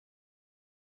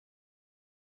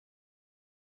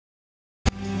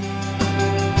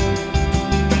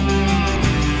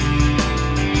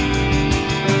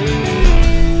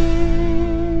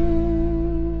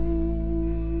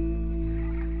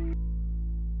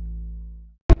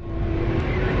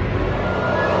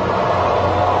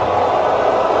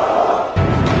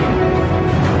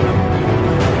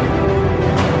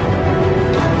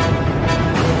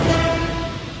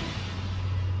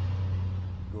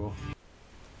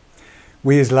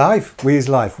We is live. We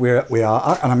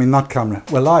are, and I'm in that camera.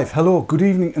 We're live. Hello, good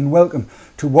evening, and welcome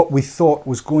to what we thought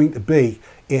was going to be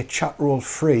a chat roll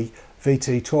free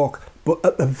VT talk. But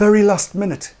at the very last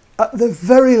minute,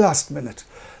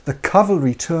 the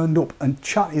cavalry turned up and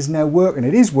chat is now working.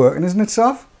 It is working, isn't it,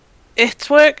 Sav? It's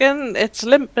working. It's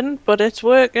limping, but it's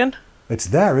working. It's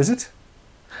there, is it?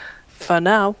 For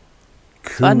now.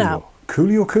 Coolio. For now.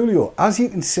 Coolio. As you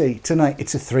can see, tonight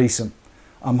it's a threesome.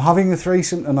 I'm having a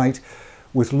threesome tonight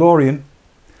with Lorien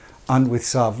and with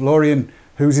Sav. Lorien,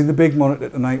 who's in the big monitor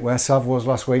tonight where Sav was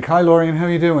last week. Hi Lorien, how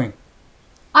are you doing?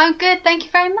 I'm good, thank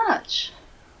you very much.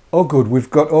 Oh good, we've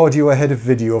got audio ahead of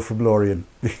video from Lorien.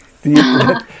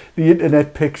 The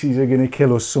internet pixies are going to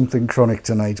kill us something chronic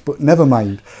tonight, but never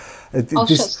mind. I'll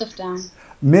shut stuff down.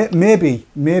 Maybe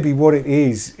what it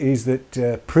is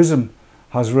that Prism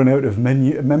has run out of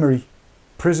memory.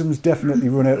 Prism's definitely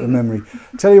run out of memory.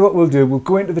 Tell you what we'll do, we'll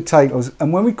go into the titles,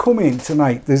 and when we come in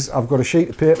tonight, I've got a sheet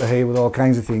of paper here with all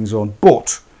kinds of things on,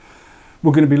 but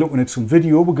we're going to be looking at some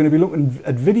video. We're going to be looking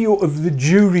at video of the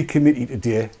jury committee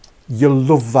today. You'll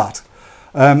love that.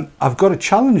 I've got a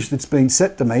challenge that's been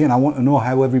set to me, and I want to know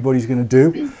how everybody's going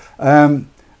to do. And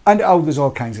there's all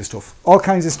kinds of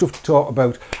stuff to talk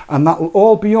about, and that will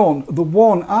all be on the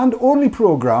one and only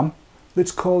programme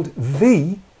that's called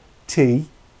VT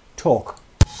Talk.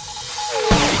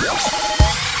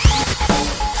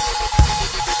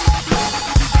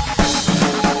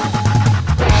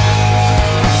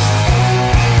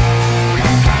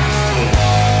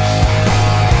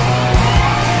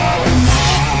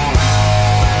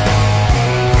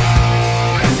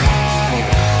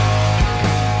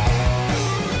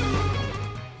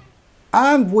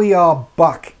 And we are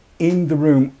back in the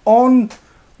room on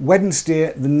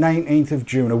Wednesday the 19th of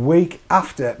June, a week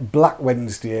after Black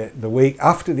Wednesday, the week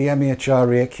after the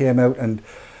MHRA came out and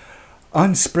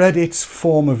spread its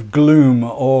form of gloom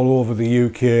all over the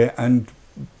UK and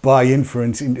by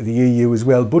inference into the EU as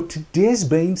well. But today's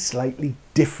been slightly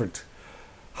different,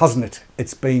 hasn't it?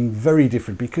 It's been very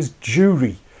different because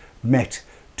jury met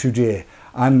today.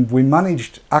 And we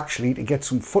managed actually to get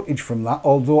some footage from that,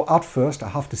 although at first I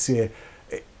have to say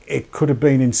it could have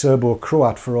been in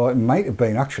Serbo-Croat, for all it might have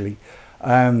been actually.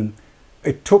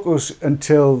 It took us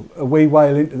until a wee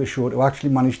while into the show to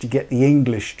actually manage to get the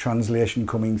English translation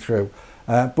coming through.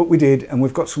 But we did, and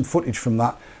we've got some footage from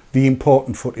that, the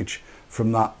important footage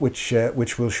from that, which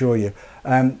we'll show you.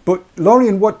 But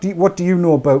Lorien, what do you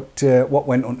know about what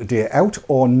went on today? Out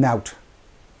or nout?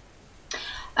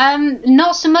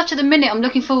 Not so much at the minute. I'm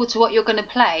looking forward to what you're going to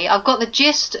play. I've got the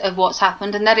gist of what's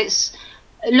happened and that it's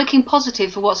looking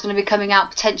positive for what's going to be coming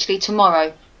out potentially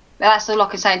tomorrow. That's all I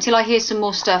can say. Until I hear some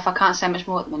more stuff, I can't say much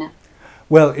more at the minute.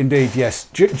 Well, indeed, yes.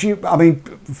 I mean,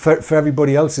 for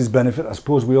everybody else's benefit, I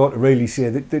suppose we ought to really say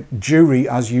that the jury,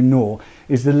 as you know,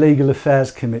 is the Legal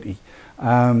Affairs Committee.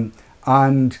 And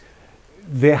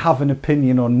they have an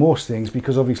opinion on most things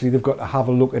because obviously they've got to have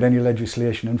a look at any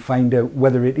legislation and find out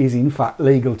whether it is in fact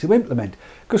legal to implement,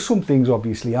 because some things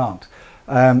obviously aren't.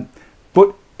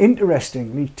 But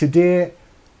interestingly, today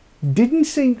didn't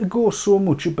seem to go so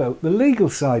much about the legal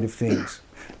side of things.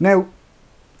 Now,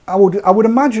 I would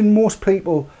imagine most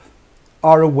people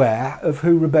are aware of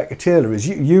who Rebecca Taylor is.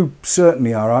 You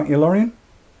certainly are, aren't you, Lorien?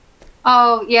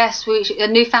 Oh yes, a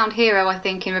newfound hero, I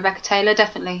think, in Rebecca Taylor,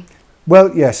 definitely. Well,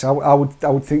 yes, I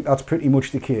would think that's pretty much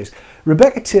the case.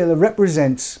 Rebecca Taylor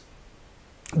represents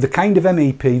the kind of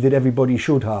MEP that everybody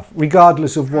should have,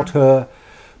 regardless of what her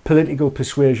political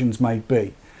persuasions might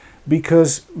be.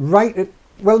 Because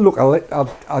well, look,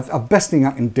 the best thing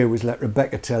I can do is let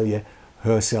Rebecca tell you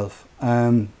herself,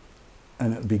 and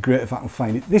it'd be great if I can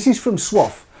find it. This is from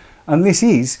SWAF, and this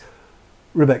is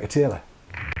Rebecca Taylor.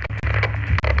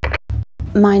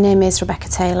 My name is Rebecca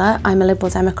Taylor. I'm a Liberal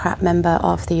Democrat member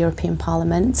of the European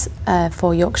Parliament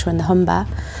for Yorkshire and the Humber,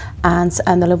 and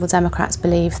the Liberal Democrats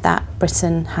believe that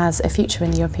Britain has a future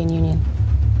in the European Union.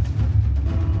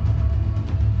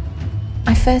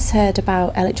 I first heard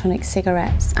about electronic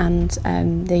cigarettes and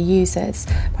their users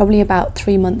probably about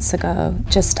 3 months ago,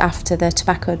 just after the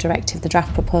Tobacco Directive, the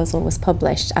draft proposal, was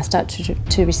published. I started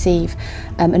to receive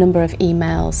a number of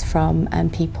emails from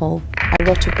people. I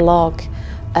wrote a blog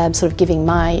sort of giving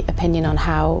my opinion on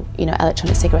how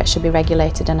electronic cigarettes should be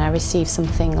regulated, and I received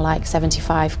something like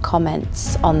 75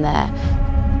 comments on there.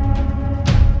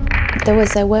 There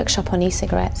was a workshop on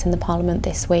e-cigarettes in the Parliament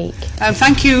this week.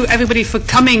 Thank you everybody for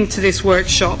coming to this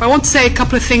workshop. I want to say a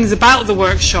couple of things about the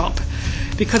workshop,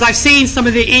 because I've seen some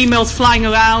of the emails flying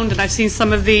around and I've seen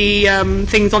some of the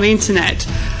things on the internet.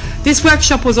 This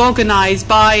workshop was organised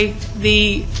by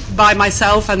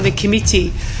myself and the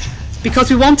committee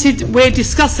because we're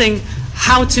discussing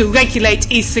how to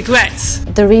regulate e-cigarettes.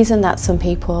 The reason that some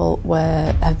people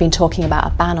have been talking about a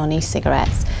ban on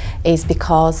e-cigarettes is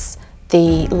because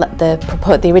the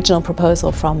original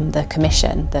proposal from the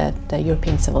Commission, the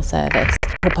European Civil Service,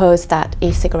 proposed that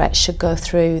e-cigarettes should go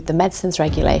through the medicines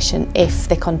regulation if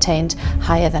they contained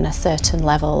higher than a certain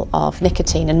level of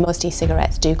nicotine, and most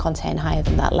e-cigarettes do contain higher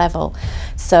than that level.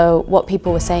 So what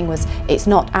people were saying was it's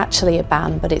not actually a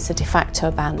ban, but it's a de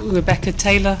facto ban. Rebecca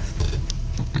Taylor.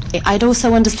 I'd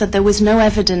also understood there was no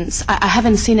evidence, I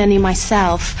haven't seen any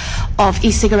myself, of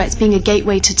e-cigarettes being a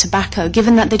gateway to tobacco.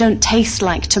 Given that they don't taste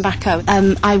like tobacco,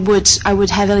 I would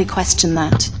heavily question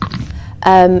that.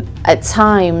 At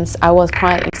times I was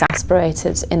quite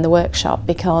exasperated in the workshop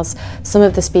because some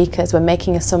of the speakers were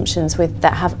making assumptions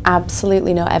that have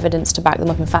absolutely no evidence to back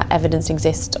them up. In fact, evidence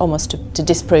exists almost to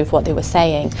disprove what they were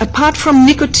saying. Apart from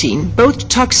nicotine, both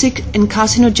toxic and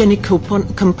carcinogenic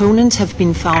components have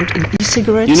been found in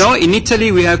e-cigarettes. You know, in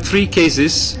Italy we have 3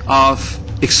 cases of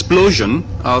explosion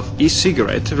of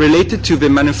e-cigarette related to the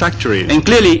manufacturing. And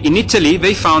clearly in Italy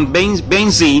they found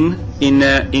benzene in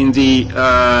the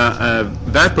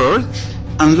vapor.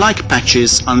 Unlike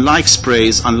patches, unlike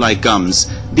sprays, unlike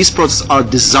gums, these products are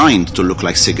designed to look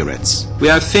like cigarettes. We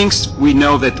have things we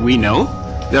know that we know,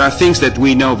 there are things that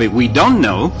we know that we don't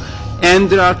know, and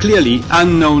there are clearly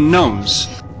unknown knowns.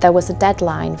 There was a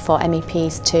deadline for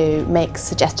MEPs to make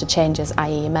suggested changes,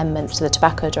 i.e. amendments to the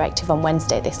Tobacco Directive, on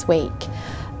Wednesday this week.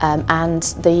 And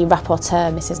the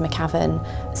rapporteur, Mrs McAvan,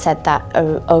 said that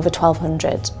over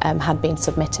 1,200 had been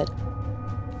submitted.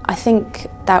 I think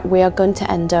that we are going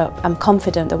to end up, I'm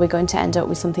confident that we're going to end up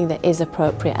with something that is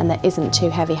appropriate and that isn't too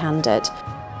heavy-handed.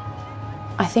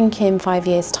 I think in 5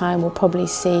 years' time we'll probably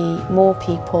see more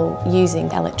people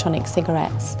using electronic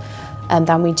cigarettes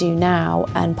than we do now,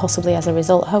 and possibly as a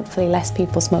result, hopefully less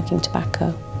people smoking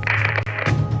tobacco.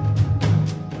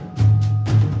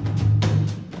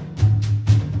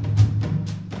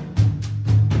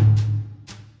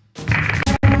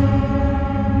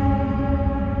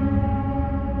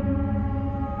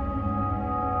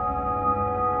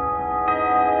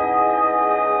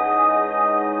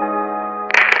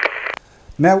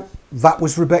 Now, that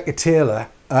was Rebecca Taylor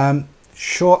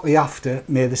shortly after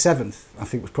May the 7th. I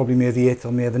think it was probably May the 8th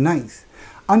or May the 9th.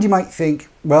 And you might think,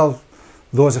 well,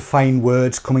 those are fine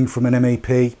words coming from an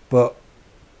MEP, but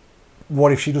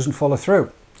what if she doesn't follow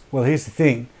through? Well, here's the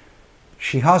thing.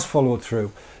 She has followed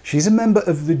through. She's a member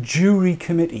of the jury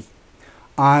committee.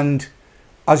 And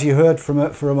as you heard from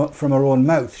her own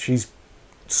mouth, she's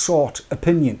sought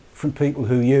opinion from people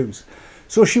who use.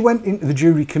 So she went into the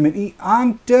jury committee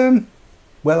and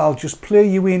well, I'll just play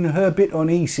you in her bit on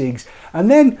e-cigs and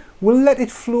then we'll let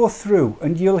it flow through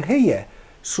and you'll hear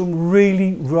some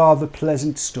really rather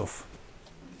pleasant stuff.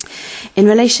 In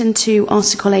relation to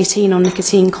Article 18 on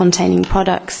nicotine-containing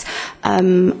products,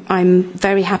 I'm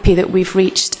very happy that we've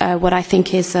reached what I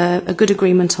think is a good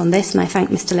agreement on this, and I thank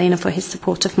Mr Lehner for his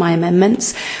support of my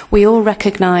amendments. We all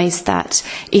recognise that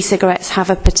e-cigarettes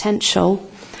have a potential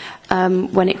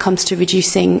when it comes to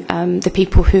reducing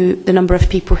the number of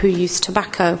people who use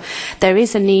tobacco. There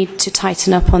is a need to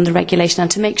tighten up on the regulation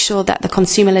and to make sure that the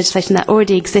consumer legislation that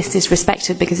already exists is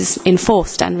respected, because it's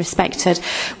enforced and respected,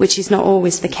 which is not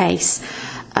always the case.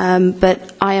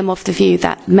 But I am of the view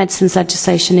that medicines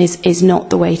legislation is not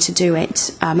the way to do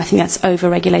it. I think that's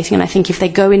over-regulating, and I think if they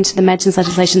go into the medicines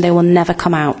legislation, they will never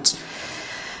come out.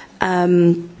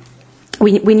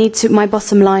 We need to, my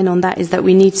bottom line on that is that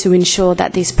we need to ensure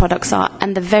that these products are,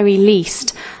 at the very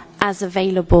least, as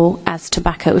available as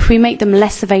tobacco. If we make them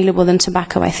less available than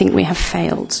tobacco, I think we have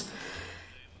failed.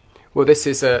 Well, this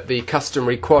is the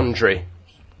customary quandary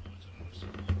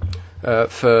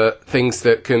for things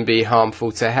that can be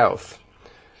harmful to health.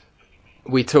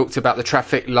 We talked about the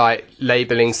traffic light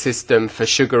labelling system for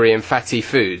sugary and fatty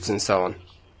foods and so on.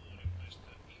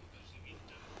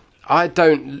 I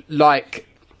don't like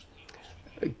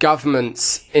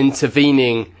governments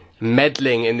intervening,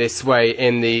 meddling in this way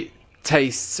in the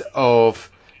tastes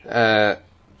of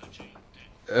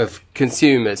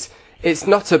consumers. It's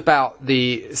not about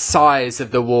the size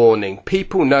of the warning.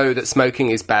 People know that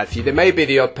smoking is bad for you. There may be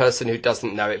the odd person who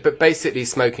doesn't know it, but basically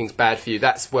smoking's bad for you.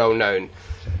 That's well known.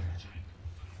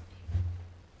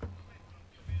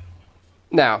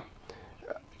 Now,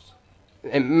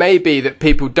 it may be that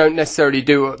people don't necessarily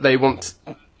do what they want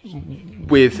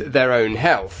with their own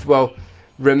health. Well,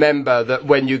 remember that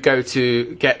when you go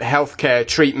to get healthcare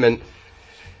treatment,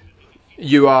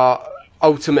 you are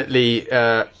ultimately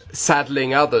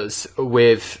saddling others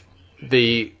with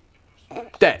the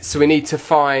debt. So we need to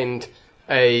find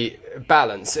a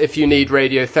balance. If you need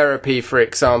radiotherapy, for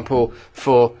example,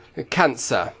 for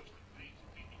cancer,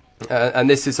 And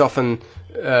this is often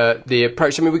the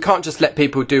approach. I mean, we can't just let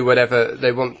people do whatever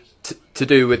they want to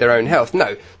do with their own health.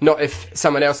 No, not if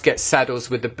someone else gets saddled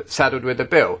with the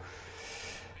bill.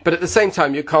 But at the same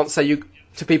time, you can't say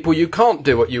to people you can't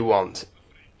do what you want.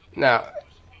 Now,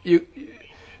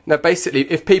 basically,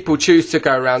 if people choose to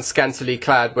go around scantily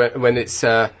clad when it's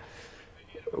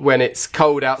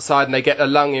cold outside and they get a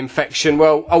lung infection,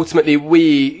 well, ultimately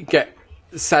we get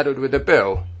saddled with a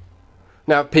bill.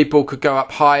 Now, people could go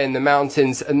up high in the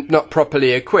mountains and not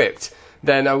properly equipped,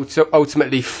 then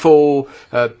ultimately fall,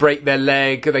 break their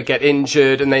leg, they get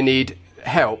injured and they need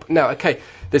help. Now, okay,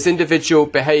 there's individual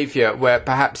behaviour where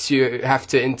perhaps you have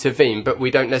to intervene, but we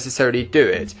don't necessarily do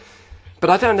it. But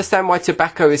I don't understand why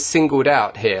tobacco is singled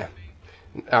out here.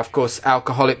 Of course,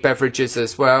 alcoholic beverages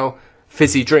as well,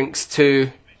 fizzy drinks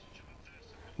too.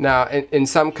 Now, in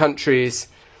some countries,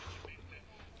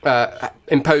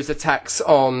 impose a tax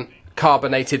on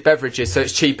carbonated beverages, so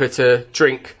it's cheaper to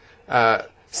drink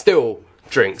still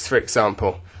drinks, for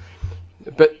example.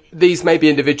 But these may be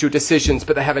individual decisions,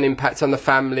 but they have an impact on the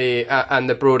family and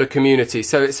the broader community,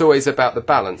 so it's always about the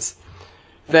balance.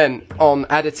 Then, on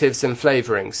additives and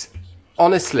flavourings.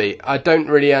 Honestly, I don't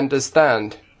really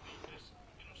understand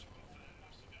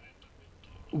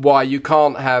why you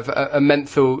can't have a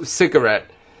menthol cigarette,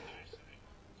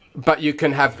 but you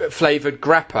can have flavoured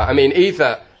grappa. I mean,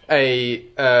 either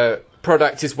a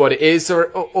product is what it is,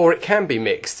 or it can be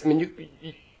mixed. I mean,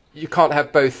 you can't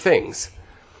have both things.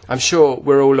 I'm sure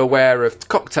we're all aware of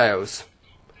cocktails.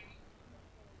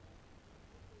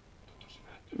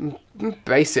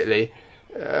 Basically,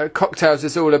 cocktails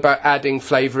is all about adding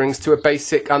flavourings to a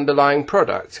basic underlying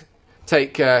product.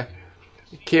 Take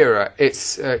Kira,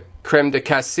 it's creme de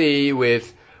cassis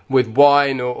with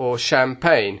wine or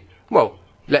champagne. Well,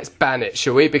 let's ban it,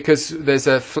 shall we? Because there's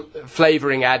a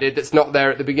flavouring added that's not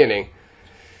there at the beginning.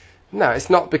 No, it's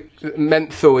not.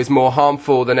 Menthol is more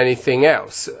harmful than anything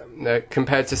else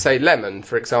compared to, say, lemon,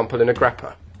 for example, in a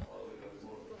grappa.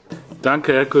 Danke,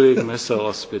 Herr Kollege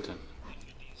Messer-Ross, bitte.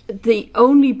 The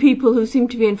only people who seem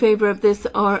to be in favour of this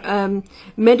are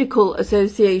medical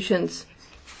associations.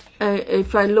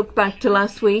 If I look back to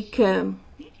last week,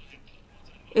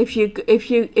 if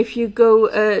you go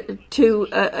to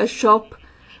a shop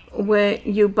where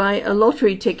you buy a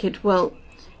lottery ticket, well,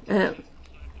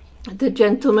 the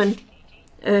gentleman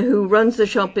who runs the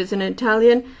shop is an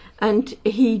Italian, and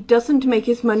he doesn't make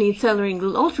his money selling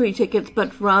lottery tickets,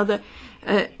 but rather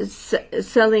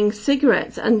selling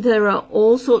cigarettes. And there are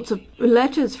all sorts of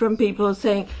letters from people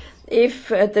saying if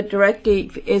the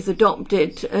directive is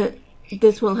adopted,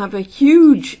 this will have a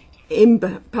huge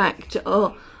impact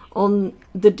on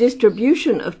the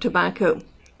distribution of tobacco,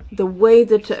 the way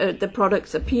that the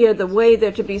products appear, the way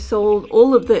they're to be sold,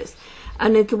 all of this.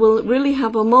 And it will really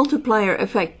have a multiplier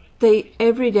effect.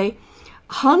 Every day,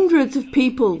 hundreds of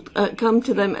people come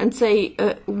to them and say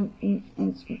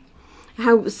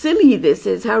how silly this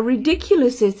is, how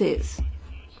ridiculous this is.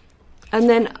 And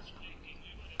then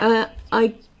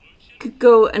I could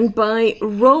go and buy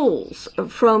rolls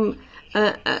from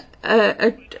a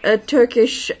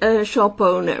Turkish shop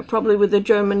owner, probably with a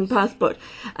German passport.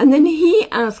 And then he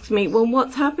asks me, well,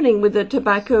 what's happening with the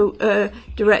tobacco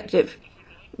directive?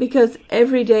 Because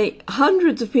every day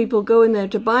hundreds of people go in there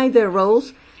to buy their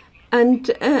rolls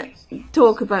and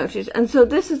talk about it. And so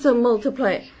this is a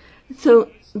multiplier.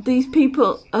 So these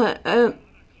people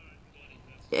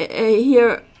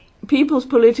hear people's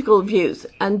political views,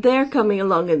 and they're coming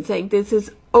along and saying this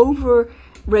is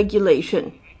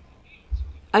over-regulation.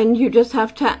 And you just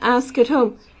have to ask at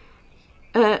home.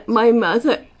 My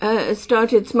mother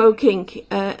started smoking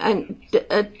at an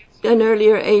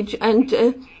earlier age, and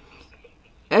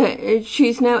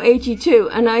she's now 82,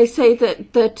 and I say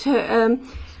that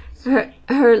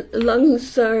her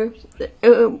lungs are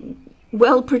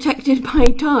well protected by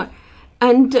tar,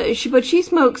 and but she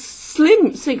smokes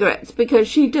slim cigarettes because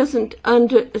she doesn't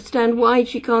understand why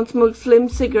she can't smoke slim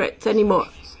cigarettes anymore.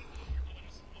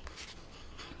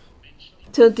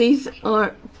 So these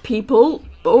are people,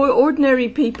 or ordinary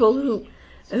people,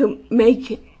 who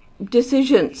make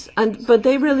decisions, but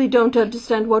they really don't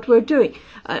understand what we're doing.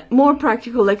 More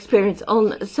practical experience.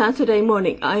 On Saturday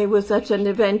morning, I was at an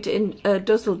event in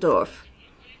Dusseldorf.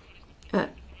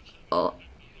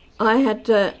 I had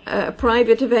a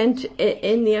private event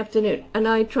in the afternoon, and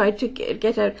I tried to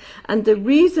get out. And the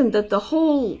reason that the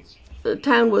whole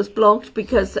town was blocked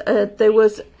because there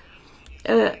was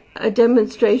a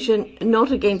demonstration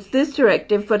not against this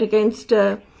directive, but against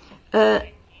a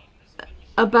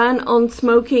ban on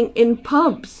smoking in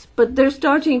pubs. But they're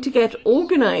starting to get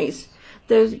organised.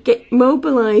 They're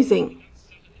mobilising.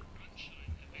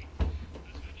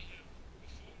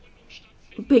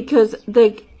 because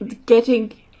they're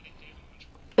getting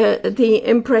the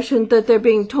impression that they're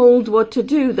being told what to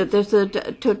do, that there's a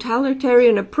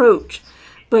totalitarian approach.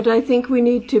 But I think we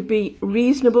need to be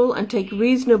reasonable and take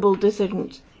reasonable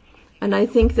decisions. And I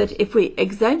think that if we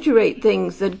exaggerate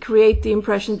things that create the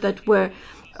impression that we're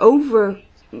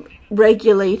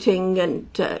over-regulating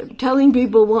and telling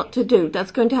people what to do,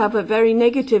 that's going to have a very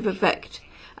negative effect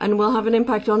and will have an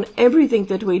impact on everything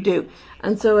that we do.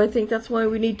 And so I think that's why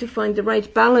we need to find the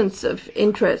right balance of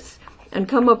interests and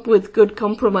come up with good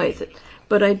compromises.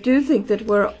 But I do think that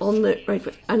we're on the right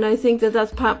way. And I think that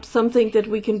that's perhaps something that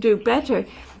we can do better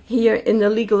here in the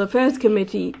Legal Affairs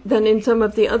Committee than in some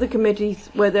of the other committees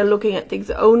where they're looking at things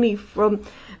only from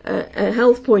a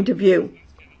health point of view.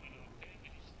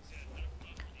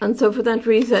 And so for that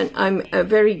reason, I'm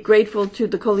very grateful to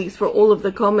the colleagues for all of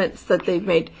the comments that they've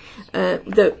made.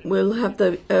 That we'll have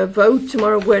the vote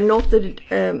tomorrow. We're not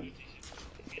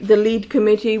the lead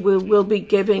committee. We'll be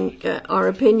giving our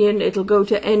opinion. It'll go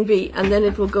to Envy and then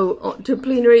it will go to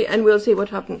plenary and we'll see what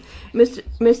happens.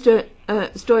 Mr.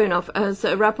 Stoyanov, as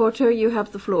a rapporteur, you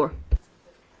have the floor.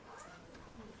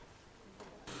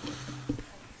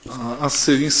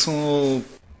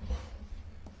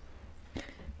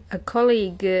 A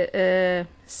colleague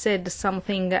said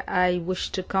something I wish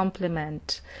to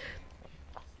compliment.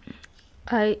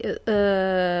 I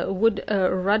would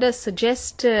rather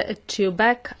suggest to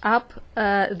back up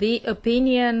the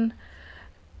opinion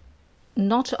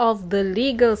not of the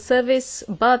legal service,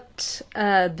 but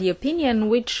the opinion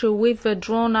which we've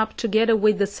drawn up together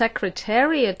with the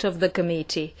secretariat of the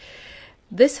committee.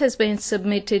 This has been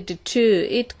submitted too.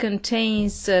 It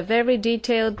contains very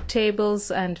detailed tables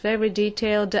and very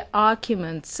detailed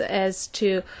arguments as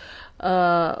to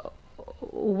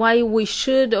why we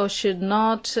should or should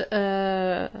not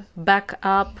back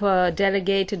up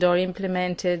delegated or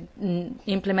implementing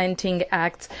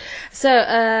acts. So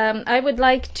I would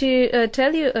like to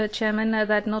tell you, Chairman,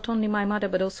 that not only my mother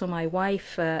but also my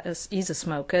wife is a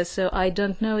smoker, so I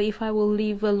don't know if I will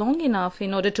live long enough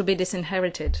in order to be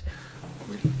disinherited.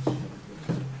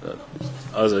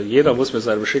 Also jeder muss mit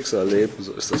seinem Schicksal leben,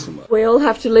 so ist das nun mal. We all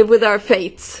have to live with our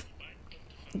fates.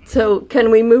 So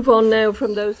can we move on now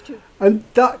from those two? And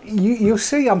that you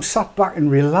see, I'm sat back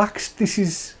and relaxed.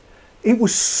 It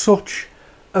was such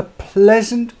a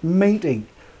pleasant meeting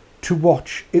to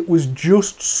watch. It was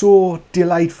just so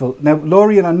delightful. Now,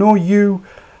 Lorien, I know you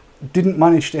didn't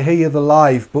manage to hear the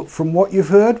live, but from what you've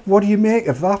heard, what do you make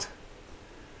of that?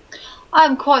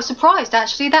 I'm quite surprised,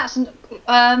 actually. That's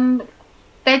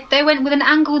they went with an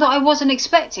angle that I wasn't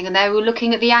expecting, and they were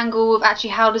looking at the angle of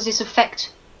actually how does this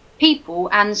affect people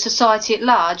and society at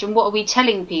large, and what are we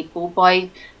telling people by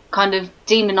kind of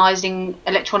demonising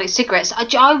electronic cigarettes.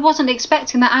 I wasn't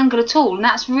expecting that angle at all, and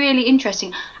that's really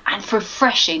interesting and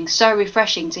refreshing, so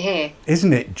refreshing to hear.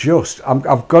 Isn't it just?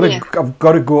 I've got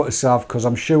to go to Sav, because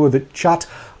I'm sure that chat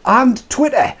and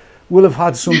Twitter will have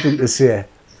had something to say.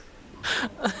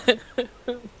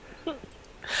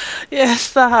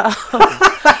 Yes, that.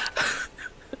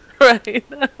 Right,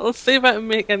 I'll see if I can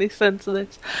make any sense of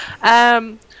this.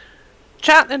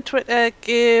 Chat and Twitter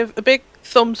gave a big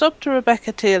thumbs up to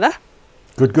Rebecca Taylor.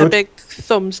 Good. A big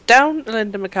thumbs down to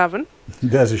Linda McCavan.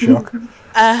 There's a shock.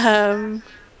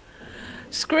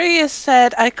 Scree has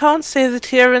said, I can't say that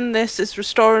hearing this is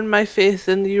restoring my faith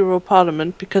in the Euro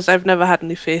Parliament because I've never had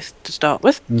any faith to start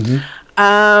with.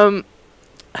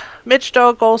 Mitch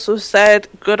Dog also said,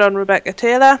 good on Rebecca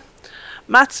Taylor.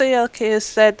 Matt CLK has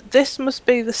said, this must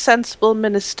be the sensible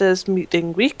ministers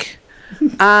meeting week.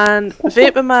 And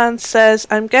Vaporman says,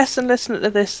 I'm guessing listening to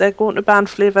this, they're going to ban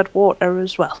flavoured water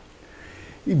as well.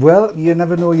 Well, you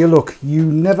never know your luck. You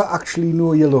never actually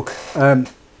know your luck.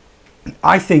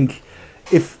 I think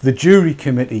if the jury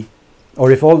committee,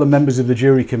 or if all the members of the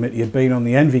jury committee had been on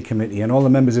the Envy committee and all the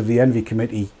members of the Envy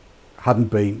committee hadn't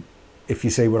been, if you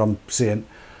see what I'm saying,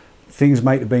 things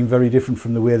might have been very different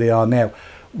from the way they are now.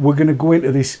 We're going to go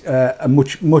into this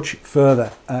much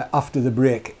further after the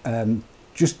break,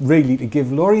 just really to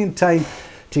give Lorien time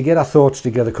to get our thoughts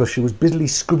together, because she was busily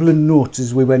scribbling notes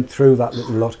as we went through that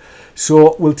little lot.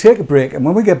 So we'll take a break, and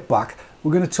when we get back,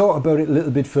 we're going to talk about it a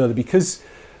little bit further, because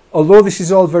although this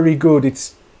is all very good,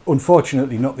 it's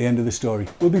unfortunately not the end of the story.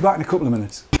 We'll be back in a couple of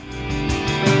minutes.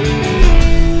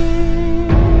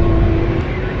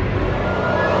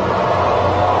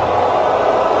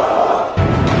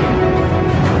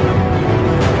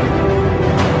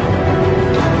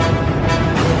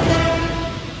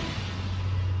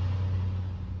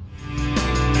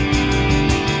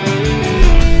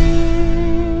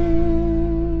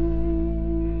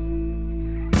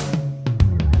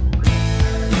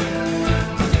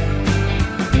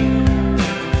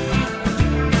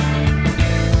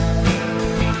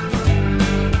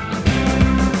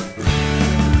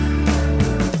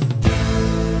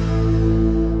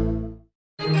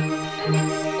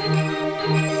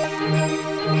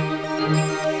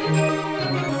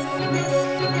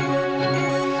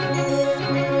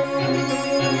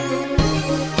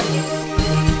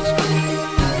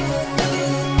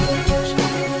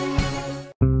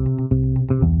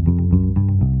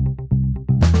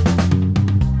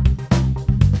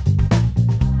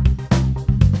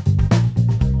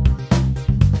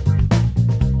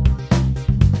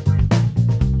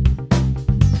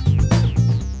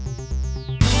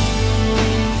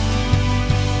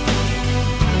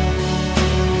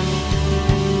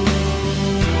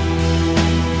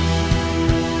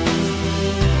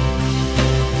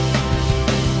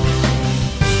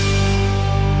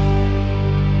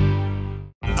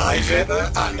 iVapour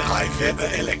and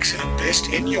iVapour Elixir, based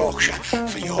in Yorkshire,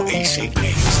 for your e-cig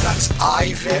needs. That's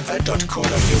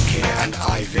iVapour.co.uk and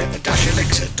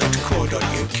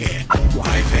iVapour-elixir.co.uk.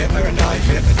 iVapour and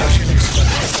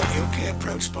iVapour-elixir.co.uk,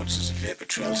 proud sponsors of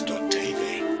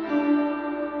vaportrails.tv.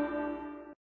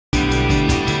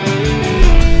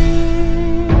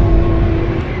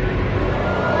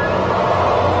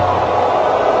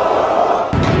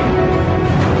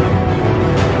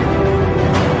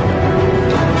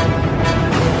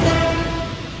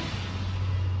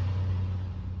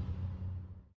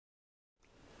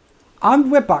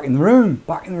 And we're back in the room,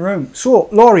 So,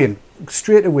 Lorien,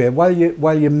 straight away, while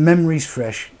your memory's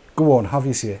fresh, go on, have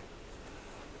you say.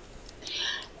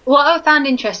 What I found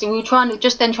interesting, we were trying to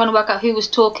work out who was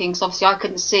talking, because obviously I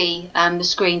couldn't see the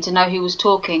screen to know who was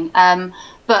talking.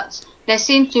 But there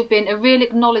seems to have been a real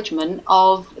acknowledgement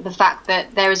of the fact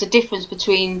that there is a difference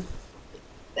between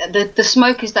the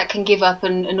smokers that can give up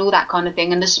and all that kind of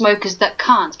thing, and the smokers that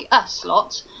can't. Us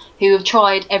lot who have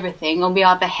tried everything, and we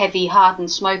are the heavy, hardened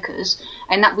smokers,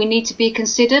 and that we need to be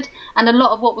considered. And a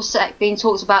lot of what was being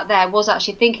talked about there was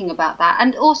actually thinking about that,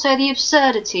 and also the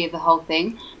absurdity of the whole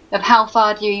thing, of how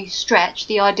far do you stretch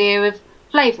the idea of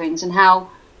flavourings and how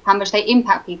much they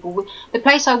impact people. The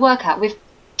place I work at, we've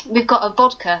got a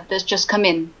vodka that's just come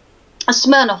in, a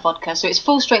Smirnoff vodka, so it's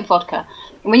full-strength vodka,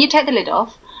 and when you take the lid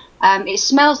off, it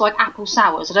smells like apple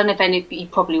sours. I don't know if any of you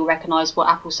probably will recognise what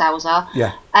apple sours are.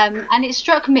 Yeah. And it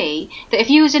struck me that if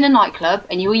you was in a nightclub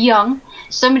and you were young,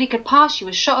 somebody could pass you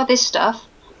a shot of this stuff,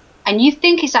 and you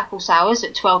think it's apple sours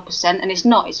at 12%, and it's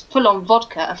not. It's full-on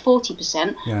vodka at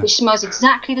 40%, which smells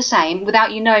exactly the same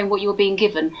without you knowing what you're being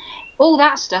given. All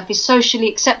that stuff is socially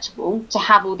acceptable to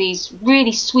have all these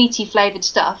really sweety flavoured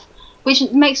stuff, which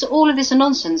makes all of this a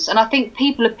nonsense. And I think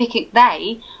people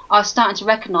are starting to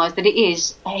recognise that it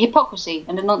is a hypocrisy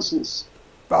and a nonsense.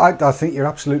 I think you're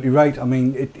absolutely right. I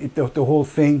mean, the whole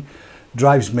thing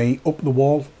drives me up the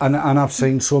wall, and I've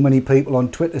seen so many people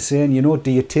on Twitter saying, you know, do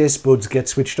your taste buds get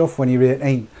switched off when you're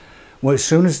 18? Well,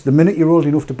 the minute you're old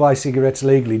enough to buy cigarettes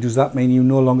legally, does that mean you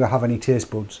no longer have any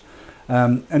taste buds?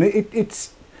 And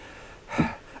it's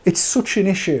such an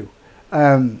issue.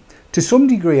 To some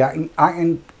degree, I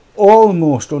can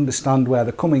almost understand where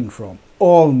they're coming from.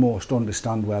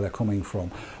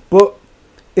 But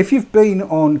if you've been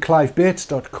on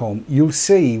clivebates.com, you'll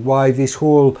see why this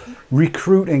whole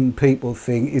recruiting people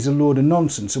thing is a load of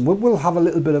nonsense, and we'll have a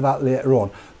little bit of that later on.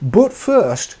 But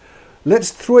first, let's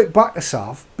throw it back to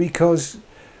Sav, because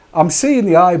I'm seeing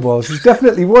the eyeballs. There's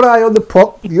definitely one eye on the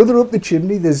pot, the other up the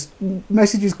chimney. There's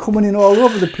messages coming in all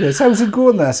over the place. How's it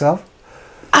going there, Sav?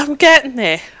 I'm getting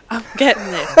there.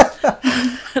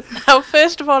 Now,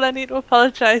 first of all, I need to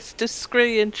apologise to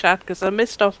Scree in chat because I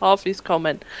missed off half his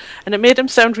comment and it made him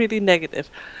sound really negative.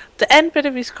 The end bit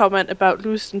of his comment about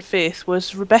losing faith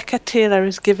was Rebecca Taylor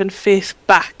is given faith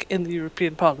back in the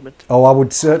European Parliament. Oh, I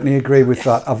would certainly agree with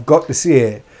that. I've got to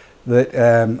say that,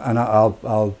 and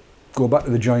I'll go back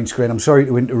to the joint screen. I'm sorry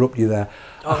to interrupt you there.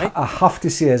 Right. I have to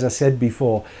say, as I said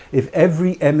before, if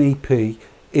every MEP,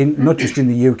 not just in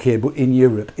the UK but in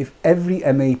Europe, if every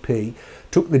MEP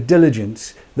took the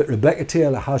diligence that Rebecca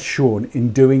Taylor has shown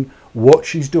in doing what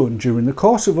she's done during the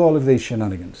course of all of these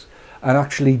shenanigans and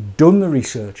actually done the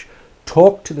research,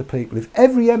 talked to the people, if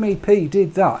every MEP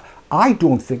did that, I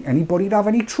don't think anybody'd have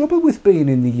any trouble with being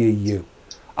in the EU.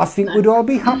 I think we'd all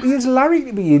be happy as Larry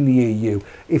to be in the EU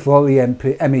if all the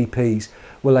MEPs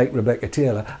were like Rebecca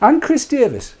Taylor and Chris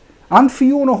Davis and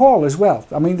Fiona Hall as well.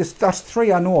 I mean, that's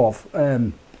three I know of.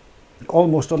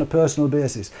 Almost on a personal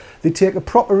basis. They take a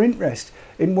proper interest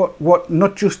in what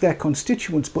not just their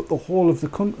constituents but the whole of the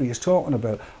country is talking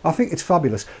about. I think it's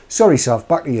fabulous. Sorry, Sav,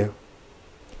 back to you.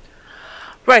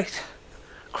 Right.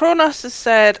 Kronos has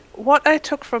said, what I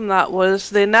took from that was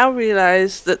they now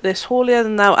realise that this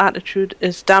holier-than-thou attitude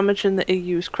is damaging the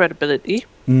EU's credibility.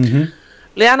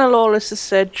 Leanna Lawless has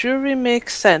said, jury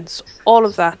makes sense. All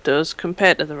of that does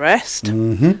compared to the rest.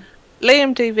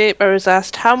 Liam D. Vapor has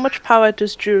asked, how much power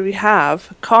does jury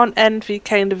have? Can't Envy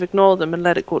kind of ignore them and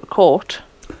let it go to court?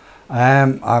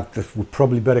 We'd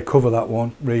probably better cover that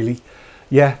one, really.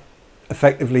 Yeah,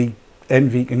 effectively,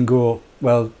 Envy can go,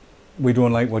 well, we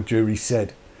don't like what jury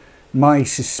said. My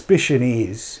suspicion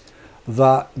is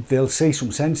that they'll see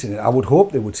some sense in it. I would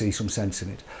hope they would see some sense in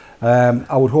it.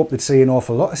 I would hope they'd see an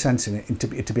awful lot of sense in it,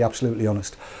 to be absolutely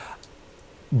honest.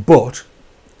 But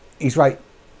he's right.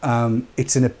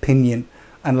 It's an opinion,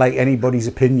 and like anybody's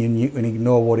opinion, you can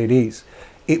ignore what it is.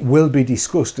 It will be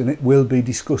discussed, and it will be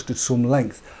discussed at some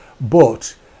length.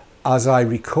 But as I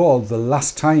recall, the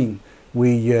last time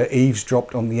we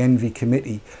eavesdropped on the Envy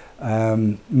committee,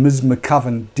 Ms.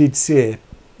 McCavan did say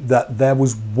that there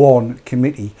was one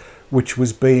committee which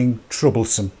was being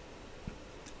troublesome,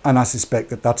 and I suspect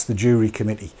that that's the jury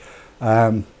committee.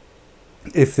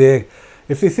 If they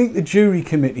think the jury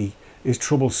committee is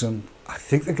troublesome, I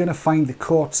think they're going to find the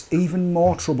courts even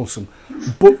more troublesome.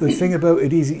 But the thing about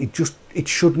it is, it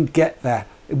shouldn't get there.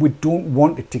 We don't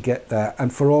want it to get there,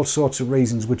 and for all sorts of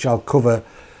reasons, which I'll cover,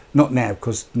 not now,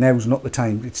 because now's not the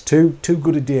time. It's too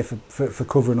good a day for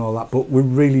covering all that, but we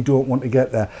really don't want to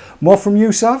get there. More from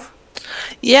you, Sav?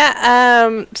 Yeah,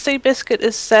 Seabiscuit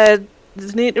has said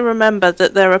they need to remember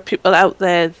that there are people out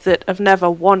there that have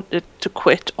never wanted to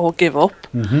quit or give up.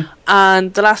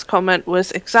 And the last comment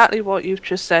was exactly what you've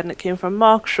just said, and it came from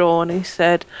Mark Shaw, and he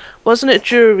said, wasn't it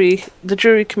the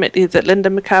jury committee that Linda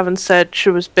McCavan said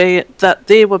that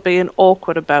they were being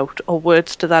awkward about, or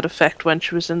words to that effect, when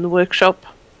she was in the workshop?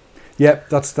 Yep,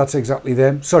 that's exactly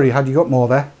them. Sorry, had you got more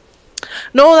there?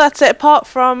 No, that's it. Apart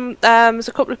from, there's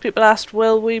a couple of people asked,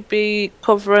 will we be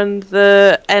covering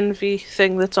the envy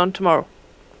thing that's on tomorrow?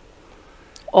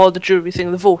 Or the jury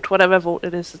thing, the vote, whatever vote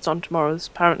it is that's on tomorrow. There's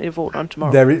apparently a vote on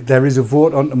tomorrow. There is a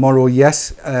vote on tomorrow,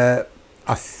 yes. I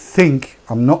think,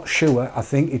 I'm not sure, I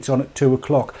think it's on at 2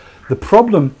 o'clock. The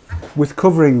problem with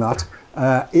covering that,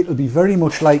 it'll be very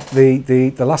much like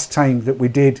the last time that we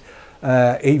did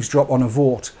eavesdrop on a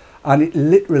vote. And it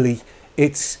literally,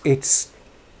 it's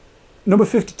number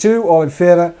 52, all in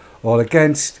favour, all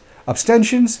against,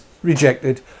 abstentions,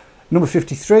 rejected. Number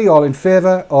 53, all in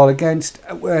favour, all against,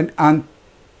 and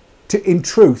in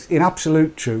truth, in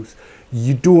absolute truth,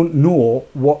 you don't know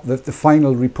what the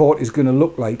final report is going to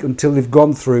look like until they've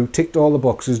gone through, ticked all the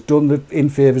boxes, done the in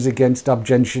favours, against,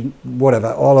 abstention,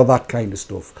 whatever, all of that kind of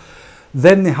stuff.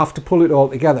 Then they have to pull it all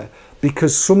together,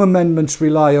 because some amendments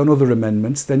rely on other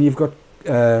amendments. Then you've got,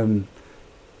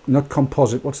 not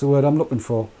composite, what's the word I'm looking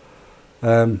for?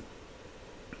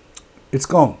 It's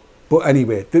gone. But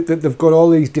anyway, they've got all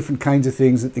these different kinds of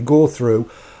things that they go through,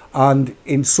 and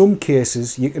in some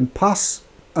cases you can pass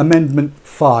amendment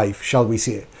 5, shall we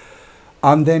say,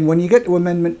 and then when you get to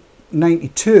amendment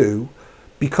 92,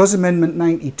 because amendment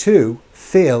 92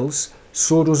 fails,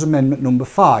 so does amendment number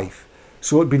 5.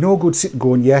 So it'd be no good sitting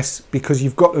going yes, because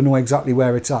you've got to know exactly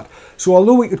where it's at. So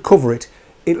although we could cover it,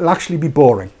 it'll actually be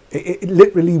boring. It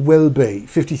literally will be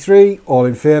 53, all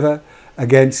in favour,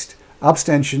 against,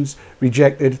 abstentions,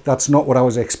 rejected. That's not what I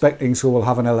was expecting, so we'll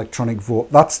have an electronic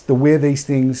vote. That's the way these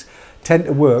things tend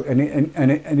to work,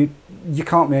 and you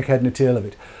can't make head and tail of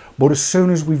it. But as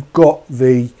soon as we've got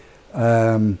the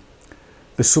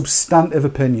substantive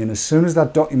opinion, as soon as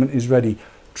that document is ready,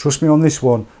 trust me on this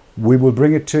one, we will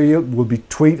bring it to you. We'll be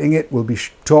tweeting it, we'll be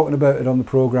talking about it on the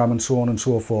programme, and so on and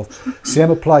so forth.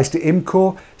 Same applies to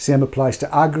IMCO, same applies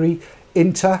to Agri,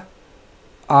 Inter,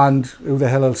 and who the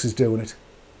hell else is doing it?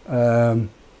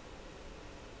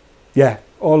 Yeah,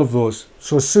 all of those.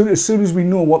 So as soon as we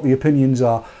know what the opinions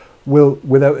are, we'll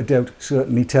without a doubt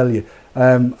certainly tell you.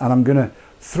 And I'm going to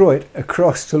throw it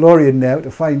across to Lorien now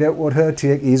to find out what her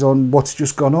take is on what's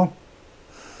just gone on.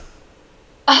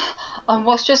 On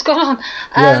what's just gone on?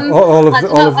 Yeah, all of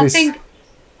this. I think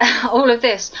all of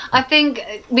this. I think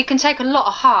we can take a lot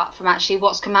of heart from actually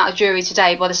what's come out of jury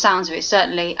today, by the sounds of it,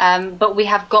 certainly. But we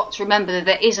have got to remember that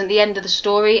there isn't the end of the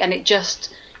story, and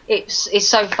it's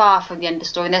so far from the end of the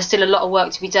story, and there's still a lot of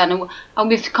work to be done, and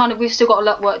we've still got a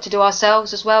lot of work to do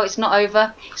ourselves as well. It's not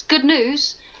over. It's good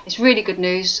news. It's really good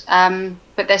news.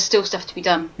 But there's still stuff to be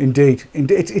done. Indeed.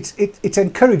 It's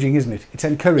encouraging, isn't it? It's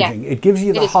encouraging. Yeah. It gives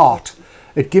you the heart.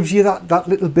 It gives you that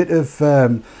little bit of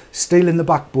steel in the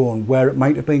backbone where it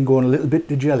might have been going a little bit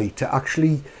to jelly, to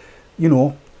actually,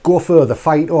 go further,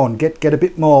 fight on, get a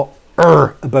bit more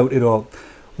about it all.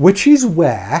 Which is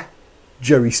where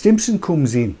Jerry Stimson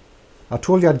comes in. I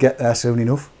told you I'd get there soon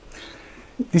enough.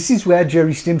 This is where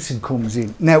Jerry Stimson comes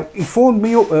in. Now, he phoned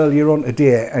me up earlier on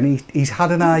today, and he's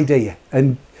had an idea,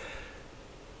 and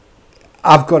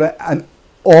I've got an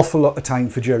awful lot of time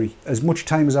for Jerry, as much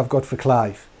time as I've got for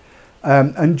Clive.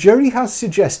 And Jerry has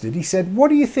suggested, he said, what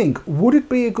do you think? Would it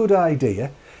be a good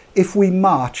idea if we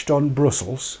marched on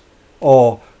Brussels,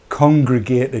 or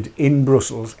congregated in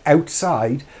Brussels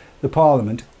outside the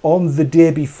Parliament on the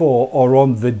day before, or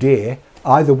on the day,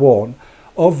 either one,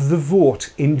 of the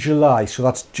vote in July? So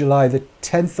that's July the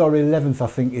 10th or 11th, I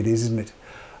think it is, isn't it?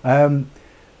 And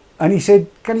he said,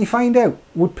 can you find out,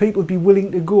 would people be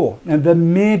willing to go? And there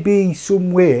may be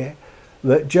some way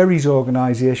that Jerry's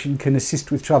organisation can assist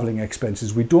with travelling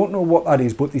expenses. We don't know what that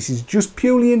is, but this is just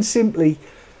purely and simply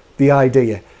the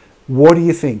idea. What do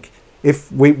you think?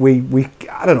 If we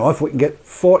I don't know, if we can get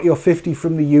 40 or 50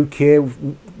 from the UK,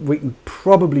 we can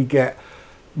probably get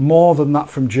more than that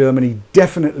from Germany,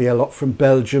 definitely a lot from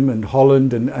Belgium and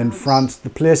Holland and France, the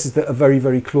places that are very,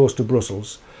 very close to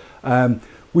Brussels.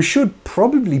 We should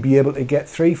probably be able to get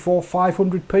 300, 400,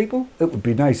 500 people. It would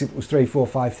be nice if it was 3,000,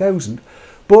 4,000, 5,000.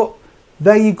 But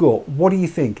there you go. What do you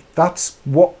think? That's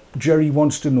what Jerry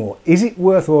wants to know. Is it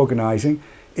worth organising?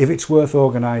 If it's worth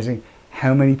organising,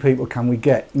 how many people can we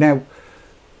get? Now,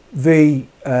 the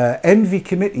Envy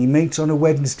Committee meets on a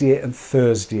Wednesday and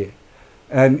Thursday.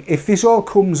 And if this all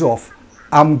comes off,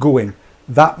 I'm going.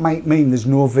 That might mean there's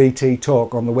no VT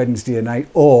talk on the Wednesday night,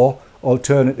 or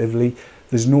alternatively,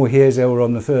 there's no Haze Hour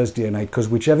on the Thursday night, because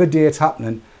whichever day it's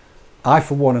happening, I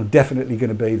for one am definitely going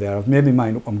to be there. I've made my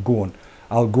mind up, I'm going.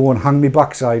 I'll go and hang my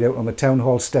backside out on the town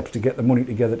hall steps to get the money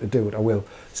together to do it. I will.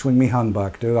 Swing me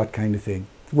handbag, do that kind of thing.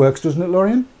 It works, doesn't it,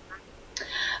 Lorien?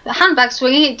 The handbag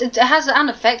swinging, it has an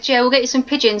effect. Yeah, we'll get you some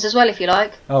pigeons as well if you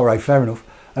like. All right, fair enough.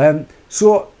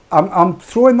 So I'm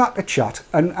throwing that to chat,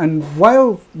 and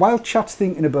while chat's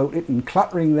thinking about it and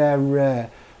clattering their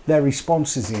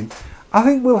responses in, I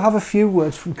think we'll have a few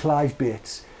words from Clive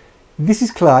Bates. This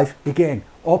is Clive again,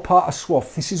 all part of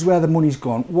Swaff. This is where the money's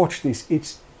gone. Watch this.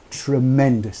 It's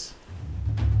tremendous.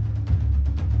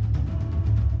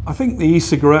 I think the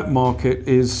e-cigarette market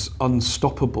is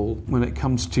unstoppable when it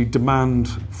comes to demand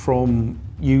from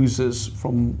users,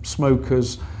 from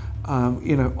smokers.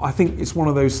 You know, I think it's one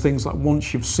of those things like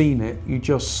once you've seen it,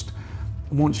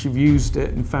 once you've used it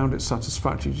and found it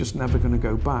satisfactory, you're just never going to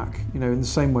go back. You know, in the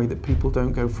same way that people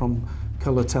don't go from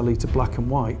colour telly to black and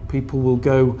white, people will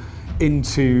go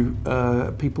into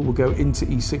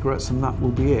e-cigarettes, and that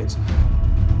will be it.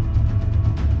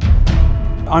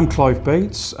 I'm Clive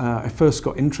Bates. I first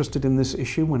got interested in this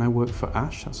issue when I worked for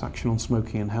ASH, that's Action on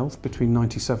Smoking and Health, between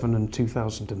 1997 and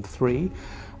 2003.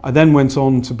 I then went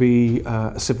on to be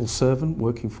a civil servant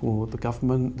working for the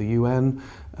government, the UN,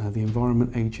 the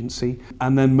Environment Agency.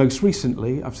 And then most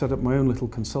recently, I've set up my own little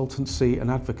consultancy and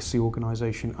advocacy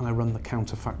organisation, and I run the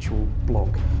Counterfactual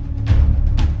blog.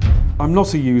 I'm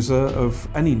not a user of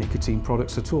any nicotine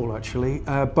products at all, actually,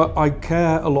 but I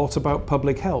care a lot about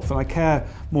public health, and I care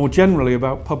more generally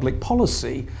about public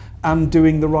policy and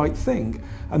doing the right thing.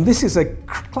 And this is a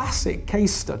classic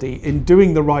case study in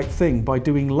doing the right thing by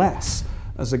doing less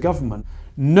as a government.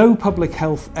 No public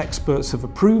health experts have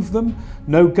approved them,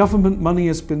 no government money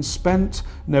has been spent,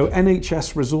 no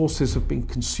NHS resources have been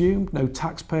consumed, no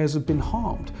taxpayers have been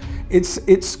harmed.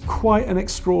 It's quite an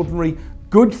extraordinary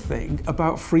good thing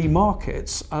about free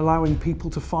markets, allowing people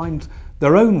to find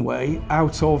their own way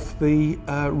out of the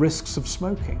risks of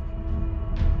smoking.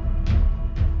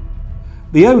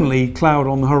 The only cloud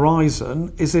on the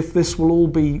horizon is if this will all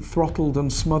be throttled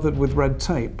and smothered with red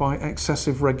tape by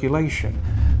excessive regulation.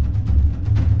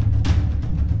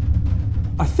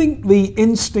 I think the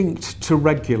instinct to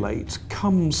regulate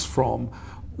comes from,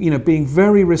 you know, being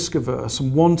very risk averse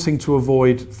and wanting to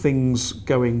avoid things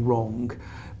going wrong.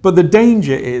 But the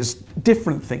danger is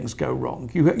different things go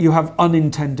wrong. You have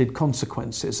unintended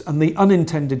consequences, and the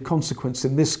unintended consequence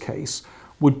in this case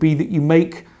would be that you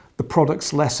make the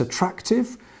products less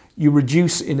attractive, you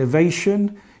reduce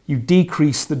innovation, you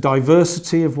decrease the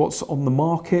diversity of what's on the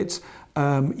market,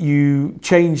 you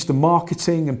change the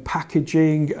marketing and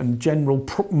packaging and general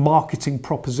marketing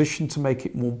proposition to make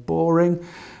it more boring.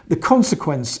 The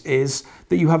consequence is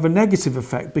that you have a negative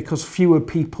effect because fewer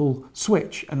people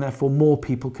switch, and therefore more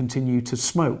people continue to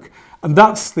smoke. And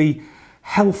that's the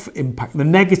health impact, the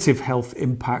negative health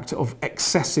impact of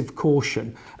excessive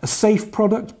caution. A safe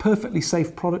product, perfectly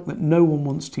safe product that no one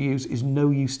wants to use, is no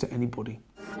use to anybody.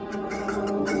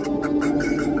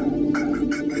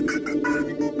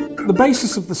 The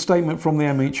basis of the statement from the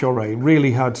MHRA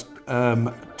really had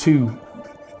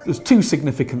there's two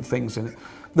significant things in it.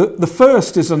 The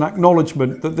first is an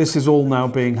acknowledgement that this is all now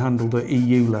being handled at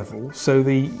EU level. So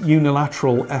the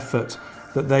unilateral effort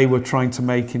that they were trying to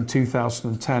make in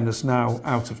 2010 is now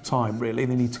out of time, really.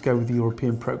 They need to go with the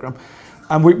European programme.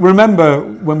 And we remember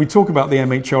when we talk about the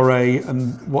MHRA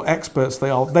and what experts they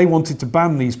are, they wanted to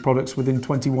ban these products within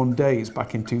 21 days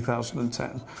back in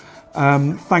 2010.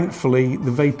 Thankfully,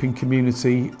 the vaping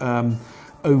community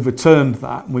overturned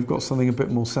that, and we've got something a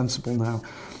bit more sensible now.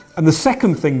 And the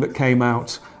second thing that came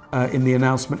out in the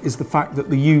announcement is the fact that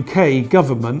the UK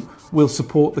government will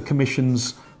support the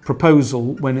Commission's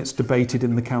proposal when it's debated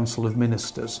in the Council of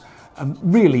Ministers.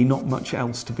 Really not much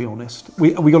else, to be honest.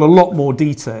 We got a lot more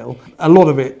detail. A lot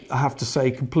of it, I have to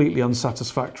say, completely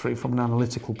unsatisfactory from an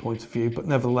analytical point of view, but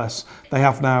nevertheless, they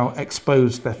have now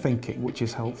exposed their thinking, which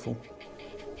is helpful.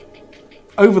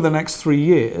 Over the next 3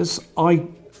 years,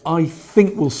 I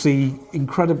think we'll see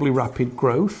incredibly rapid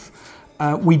growth.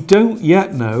 We don't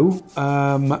yet know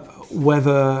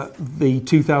whether the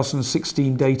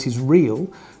 2016 date is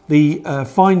real. The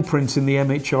fine print in the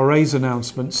MHRA's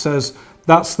announcement says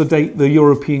that's the date the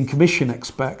European Commission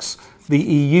expects the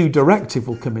EU directive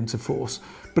will come into force.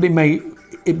 But it may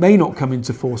not come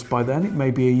into force by then. It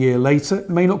may be a year later. It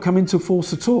may not come into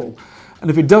force at all. And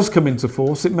if it does come into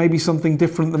force, it may be something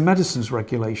different than medicines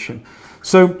regulation.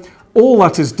 So all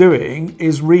that is doing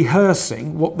is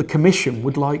rehearsing what the Commission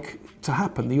would like to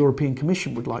happen, the European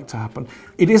Commission would like to happen.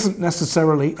 It isn't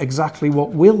necessarily exactly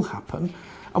what will happen,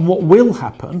 and what will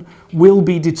happen will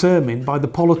be determined by the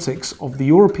politics of the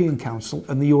European Council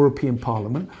and the European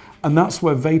Parliament, and that's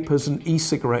where vapers and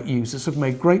e-cigarette users have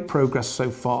made great progress so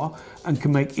far and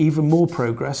can make even more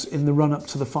progress in the run-up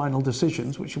to the final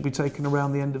decisions, which will be taken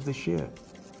around the end of this year.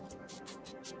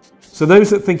 So those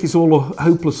that think it's all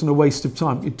hopeless and a waste of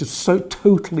time, you're just so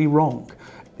totally wrong.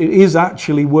 It is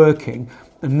actually working,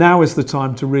 and now is the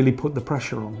time to really put the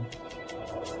pressure on them.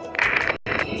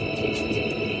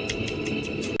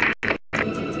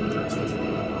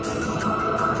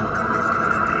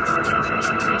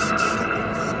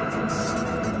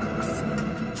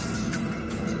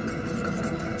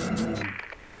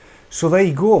 So there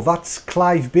you go, that's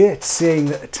Clive Bates saying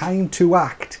that the time to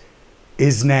act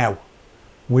is now.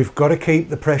 We've got to keep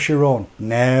the pressure on.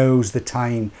 Now's the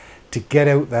time to get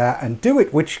out there and do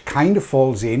it, which kind of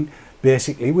falls in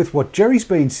basically with what Jerry's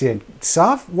been saying.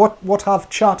 Sav, what have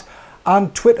chat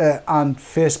and Twitter and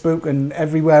Facebook and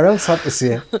everywhere else had to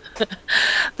say?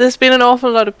 There's been an awful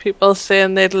lot of people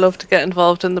saying they'd love to get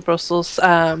involved in the Brussels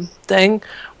thing.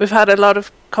 We've had a lot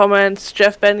of comments.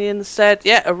 Jeff Bennion said,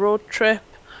 yeah, a road trip.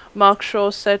 Mark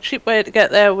Shaw said, cheap way to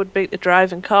get there would be to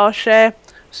drive and car share.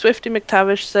 Swifty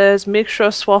McTavish says, make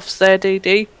sure Swaff's there,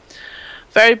 DD.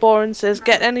 Very Boring says,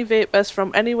 get any vapers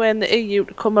from anywhere in the EU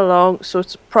to come along, so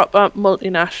it's a proper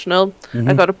multinational.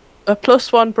 I got a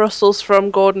 +1 Brussels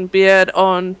from Gordon Beard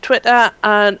on Twitter,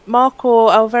 and Marco,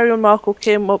 our very own Marco,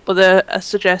 came up with a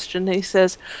suggestion. He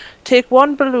says, take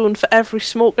one balloon for every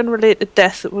smoking related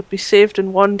death that would be saved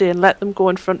in one day and let them go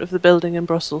in front of the building in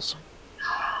Brussels.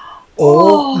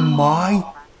 Oh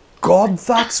my God,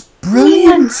 that's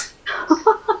brilliant!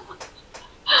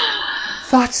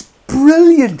 That's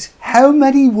brilliant! How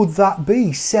many would that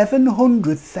be?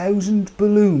 700,000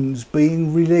 balloons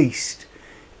being released,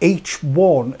 each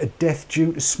one a death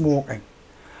due to smoking.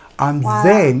 And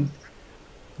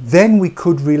then we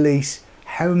could release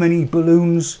how many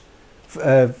balloons?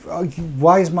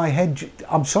 Why is my head...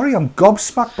 I'm sorry, I'm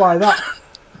gobsmacked by that.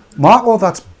 Marco,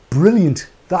 that's brilliant.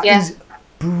 That is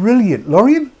brilliant.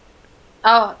 Lorien?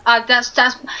 Oh, that's. Do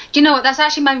you know what? That's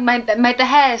actually made the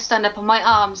hair stand up on my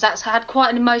arms. That's had quite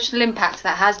an emotional impact.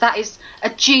 That is a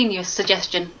genius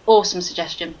suggestion. Awesome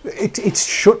suggestion. It's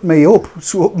shut me up.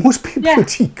 So it must be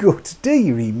pretty good.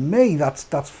 Dearie me, that's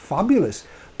fabulous.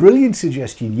 Brilliant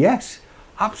suggestion. Yes,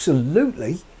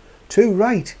 absolutely. Too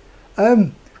right.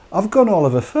 I've gone all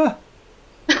of a fur.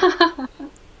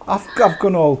 I've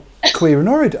gone all queer and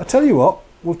horrid. I tell you what.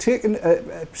 We'll take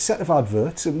a set of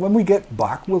adverts, and when we get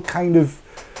back, we'll kind of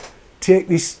take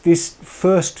this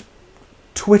first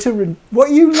Twitter and...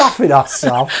 What are you laughing at,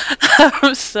 Sav?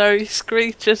 I'm sorry,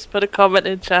 Screech just put a comment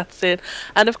in chat saying,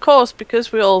 and of course,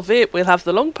 because we all vape, we'll have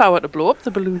the lung power to blow up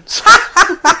the balloons.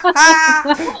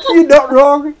 You're not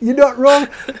wrong. You're not wrong.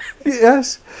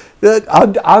 Yes.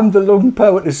 And the lung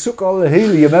power to suck all the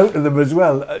helium out of them as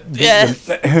well.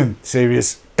 Yes.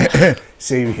 Serious.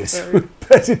 Serious. We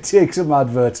better take some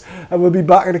adverts, and we'll be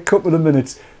back in a couple of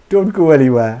minutes. Don't go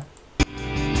anywhere.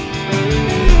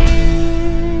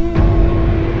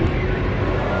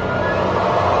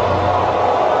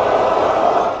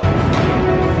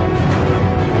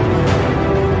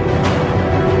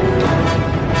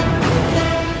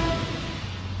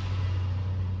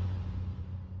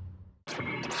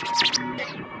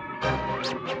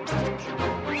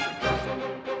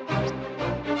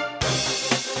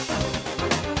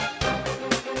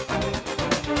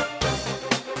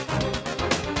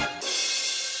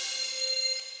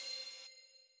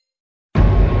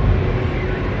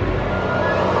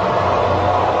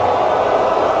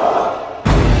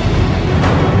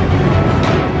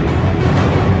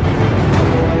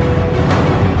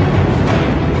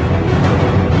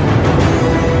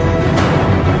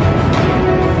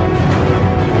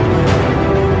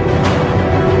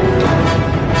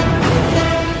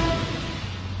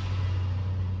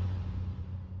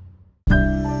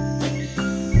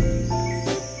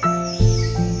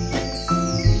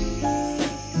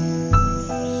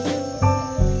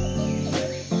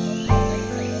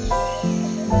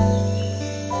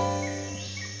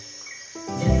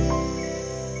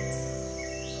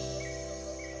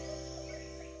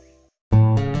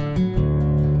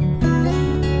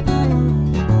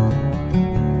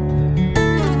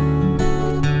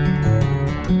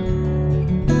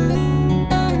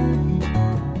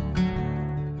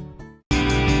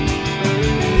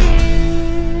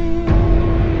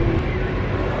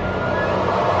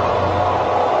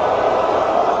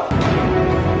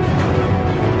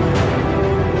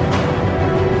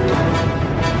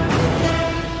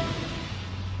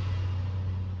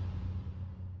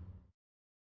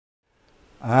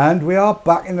 And we are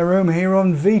back in the room here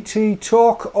on VT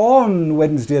Talk on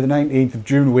Wednesday the 19th of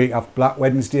June, a week after Black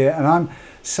Wednesday, and I'm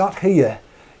sat here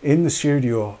in the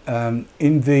studio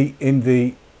in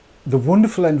the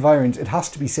wonderful environment. It has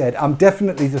to be said, I'm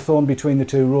definitely the thorn between the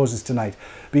two roses tonight,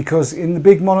 because in the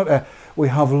big monitor we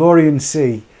have Lorien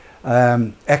Sea,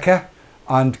 Eka,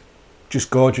 and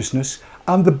just gorgeousness,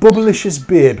 and the bubblicious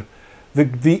babe,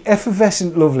 the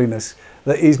effervescent loveliness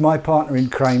that is my partner in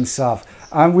crime, Sav.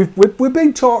 And we've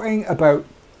been talking about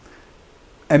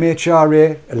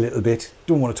MHRA a little bit.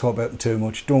 Don't want to talk about them too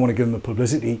much. Don't want to give them the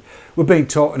publicity. We've been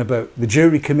talking about the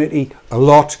jury committee a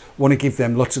lot. Want to give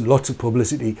them lots and lots of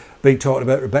publicity. Been talking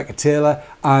about Rebecca Taylor,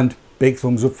 and big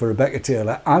thumbs up for Rebecca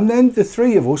Taylor. And then the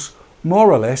three of us,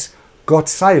 more or less, got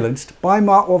silenced by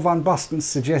Marco van Basten's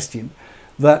suggestion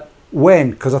that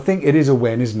when, because I think it is a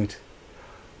when, isn't it?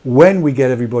 When we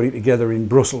get everybody together in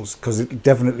Brussels, because it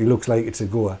definitely looks like it's a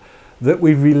goer, that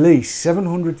we release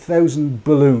 700,000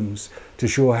 balloons to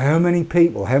show how many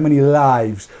people, how many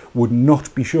lives would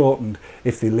not be shortened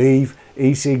if they leave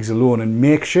e-cigs alone, and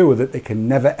make sure that they can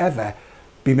never ever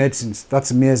be medicines.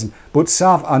 That's amazing. But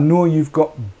Sav, I know you've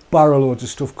got barrel loads of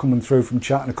stuff coming through from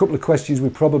chat, and a couple of questions we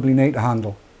probably need to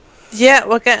handle. Yeah,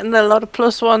 we're getting a lot of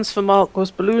 +1s for Marco's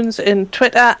balloons in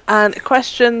Twitter, and a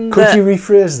question Could you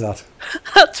rephrase that?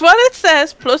 That's what it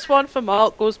says, +1 for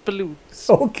Marco's balloons.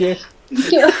 Okay.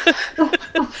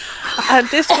 And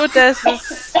Disco Des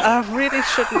says, I really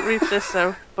shouldn't read this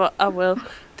out, but I will.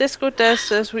 Disco Des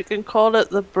says we can call it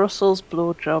the Brussels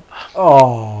blowjob.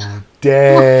 Oh,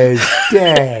 Des.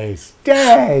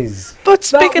 But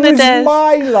speaking of Des, that was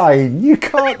my line. You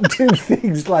can't do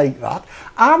things like that.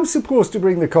 I'm supposed to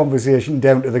bring the conversation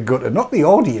down to the gutter, not the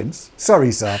audience.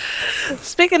 Sorry, sir.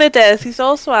 Speaking of Des, he's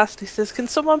also asked, he says, can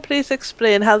someone please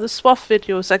explain how the SWAF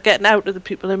videos are getting out to the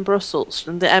people in Brussels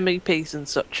and the MEPs and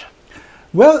such?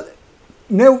 Well,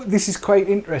 now this is quite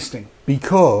interesting,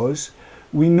 because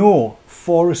we know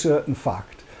for a certain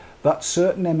fact that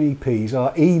certain MEPs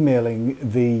are emailing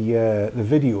the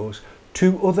videos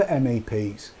to other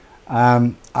MEPs.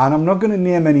 And I'm not going to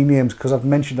name any names because I've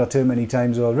mentioned that too many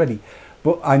times already.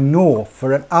 But I know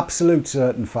for an absolute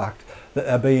certain fact that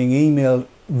they're being emailed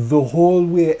the whole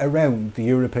way around the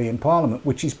European Parliament,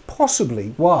 which is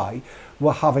possibly why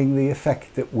we're having the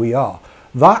effect that we are.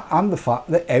 That and the fact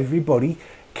that everybody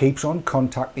keeps on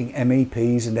contacting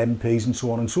MEPs and MPs and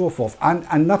so on and so forth.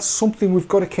 And that's something we've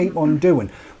got to keep on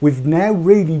doing. We've now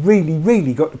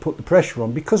really got to put the pressure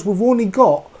on, because we've only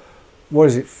got, what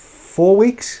is it, 4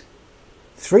 weeks?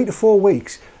 3 to 4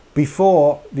 weeks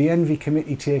before the Envy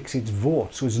Committee takes its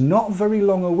vote. So it's not very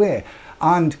long away.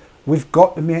 And we've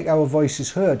got to make our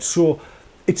voices heard. So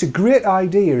it's a great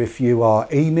idea if you are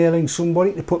emailing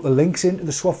somebody to put the links into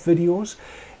the SWAF videos,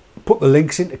 put the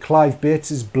links into Clive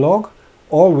Bates's blog.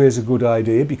 Always a good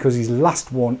idea, because his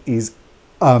last one is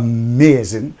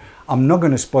amazing. I'm not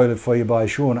going to spoil it for you by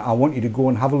showing it. I want you to go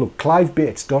and have a look.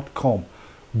 clivebates.com.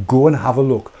 Go and have a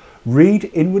look. Read,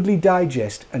 inwardly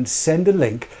digest, and send a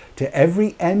link to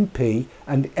every MP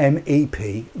and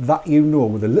MEP that you know,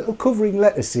 with a little covering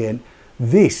letter saying,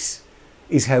 this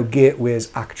is how gateways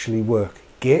actually work.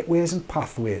 Gateways and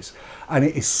pathways. And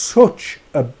it is such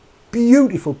a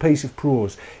beautiful piece of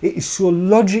prose. It is so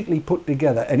logically put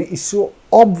together, and it is so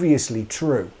obviously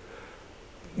true.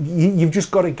 You've just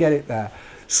got to get it there.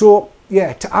 So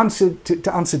yeah, to answer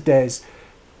Des,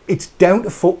 it's down to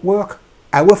footwork,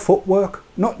 our footwork,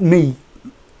 not me,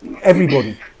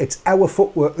 everybody. It's our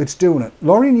footwork that's doing it.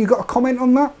 Lorien, you got a comment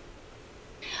on that?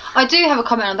 I do have a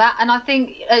comment on that, and I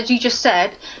think, as you just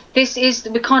said,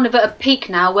 we're kind of at a peak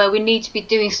now where we need to be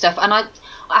doing stuff. And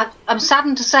I'm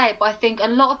saddened to say it, but I think a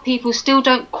lot of people still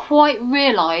don't quite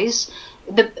realise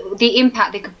the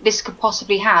impact this could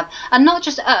possibly have. And not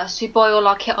just us who buy all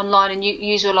our kit online and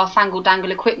use all our fangle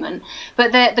dangle equipment,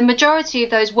 but the majority of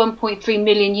those 1.3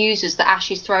 million users that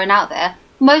Ash is throwing out there,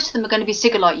 most of them are going to be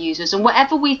Cigalite users. And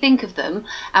whatever we think of them,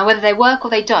 and whether they work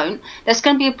or they don't, there's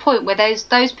going to be a point where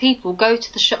those people go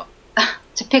to the shop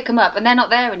to pick them up, and they're not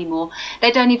there anymore.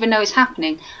 They don't even know it's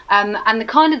happening. And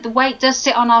the weight does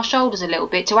sit on our shoulders a little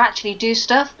bit to actually do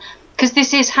stuff, because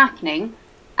this is happening.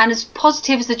 And as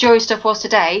positive as the jury stuff was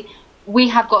today, we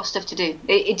have got stuff to do.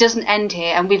 It doesn't end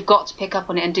here, and we've got to pick up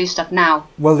on it and do stuff now.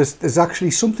 Well, there's actually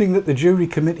something that the jury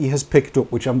committee has picked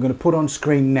up, which I'm going to put on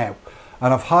screen now.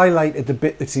 And I've highlighted the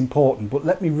bit that's important, but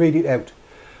let me read it out.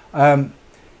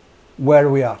 Where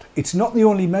are we at? It's not the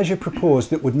only measure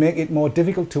proposed that would make it more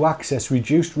difficult to access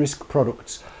reduced risk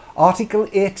products. Article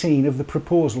 18 of the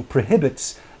proposal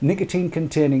prohibits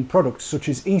nicotine-containing products such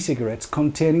as e-cigarettes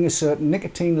containing a certain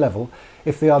nicotine level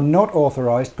if they are not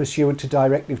authorised pursuant to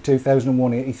Directive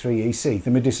 2001/83/EC,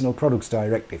 the Medicinal Products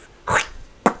Directive.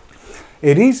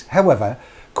 It is, however,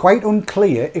 quite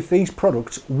unclear if these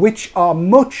products, which are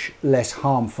much less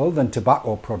harmful than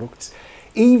tobacco products,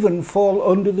 even fall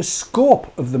under the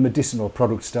scope of the Medicinal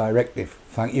Products Directive.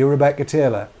 Thank you, Rebecca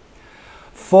Taylor.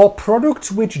 For products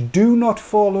which do not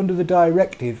fall under the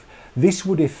directive, this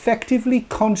would effectively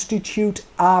constitute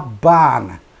a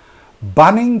ban.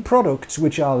 Banning products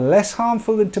which are less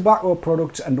harmful than tobacco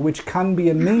products and which can be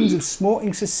a means of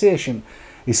smoking cessation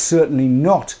is certainly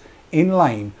not in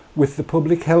line with the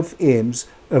public health aims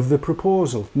of the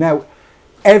proposal. Now,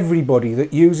 everybody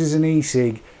that uses an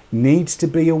e-cig needs to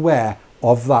be aware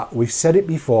of that. We've said it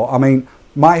before. I mean,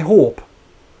 my hope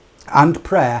and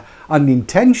prayer and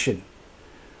intention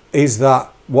is that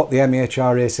what the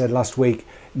MHRA said last week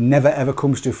never ever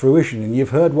comes to fruition. And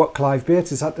you've heard what Clive Bates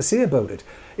has had to say about it.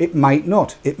 It might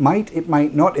not. It might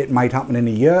not. It might happen in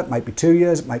a year. It might be 2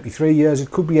 years. It might be 3 years.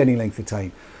 It could be any length of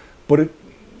time. But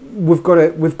we've got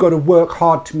to work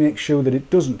hard to make sure that it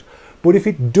doesn't. But if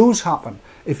it does happen,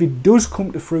 if it does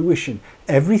come to fruition,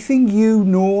 everything you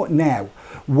know now,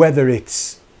 whether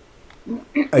it's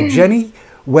a Jenny,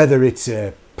 whether it's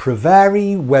a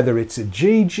Pravari, whether it's a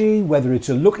GG, whether it's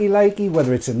a Lucky Likey,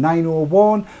 whether it's a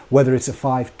 901, whether it's a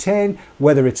 510,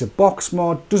 whether it's a box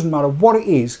mod, doesn't matter what it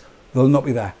is, they'll not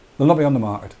be there. They'll not be on the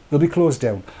market. They'll be closed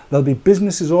down. There'll be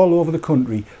businesses all over the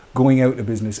country going out of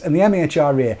business. And the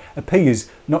MHRA appears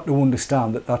not to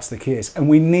understand that that's the case. And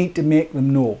we need to make them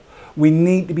know. We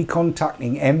need to be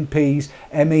contacting MPs,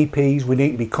 MEPs. We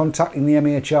need to be contacting the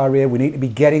MHRA. We need to be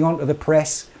getting onto the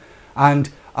press. And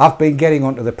I've been getting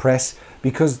onto the press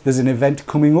because there's an event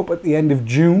coming up at the end of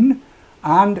June.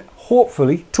 And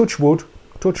hopefully, touch wood,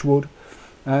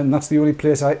 and that's the only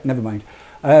place never mind.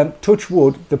 Touch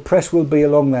wood, the press will be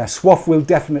along there. SWAF will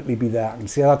definitely be there. I can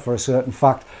say that for a certain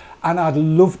fact. And I'd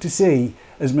love to see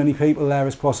as many people there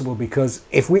as possible, because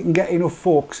if we can get enough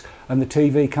folks and the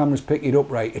TV cameras pick it up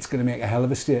right, it's going to make a hell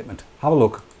of a statement. Have a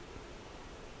look.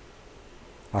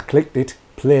 I clicked it.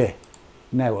 Play.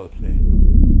 Now I'll play.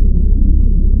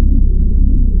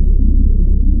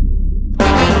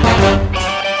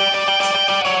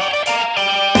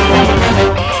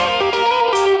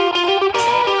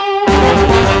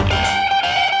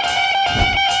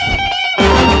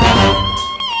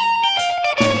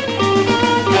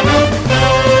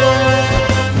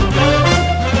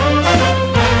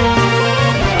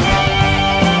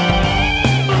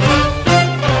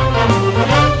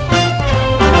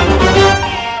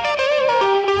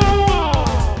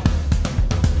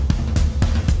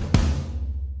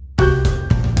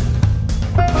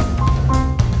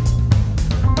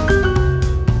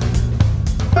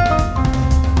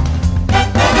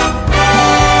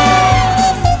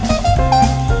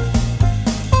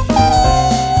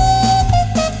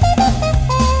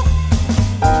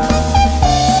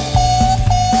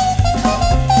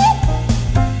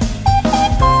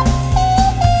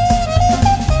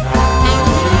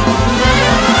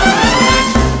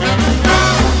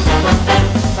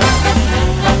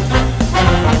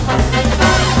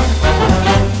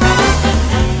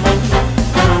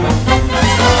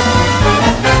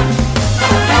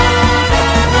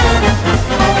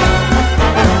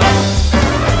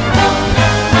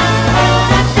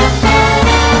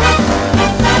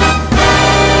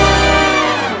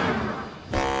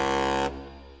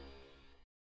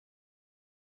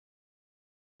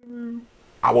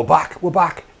 We're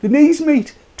back. The knees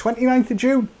meet, 29th of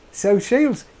June, South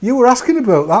Shields. You were asking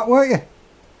about that, weren't you?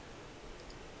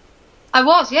 I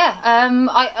was, yeah.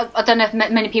 I don't know if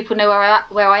many people know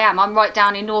where I am. I'm right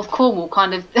down in North Cornwall,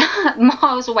 kind of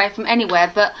miles away from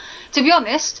anywhere. But to be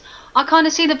honest, I kind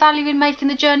of see the value in making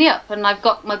the journey up. And I've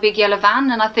got my big yellow van,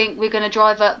 and I think we're going to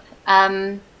drive up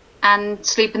and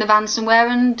sleep in the van somewhere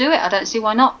and do it. I don't see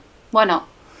why not. Why not?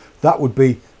 That would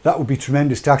be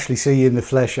tremendous to actually see you in the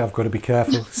flesh. I've got to be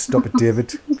careful. Stop it,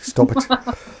 David. Stop it.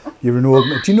 You're an old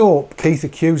man. Do you know, Keith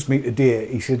accused me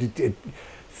today. He said,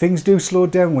 things do slow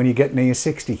down when you get near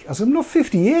 60. I said, I'm not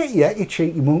 58 yet, you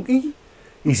cheeky monkey.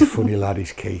 He's a funny lad,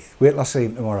 he's Keith. Wait till I see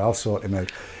him tomorrow, I'll sort him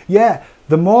out. Yeah,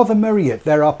 the more the merrier.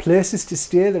 There are places to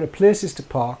stay, there are places to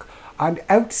park, and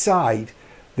outside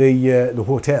the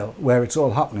hotel where it's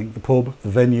all happening, the pub, the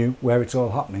venue where it's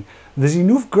all happening, there's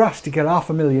enough grass to get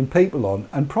 500,000 people on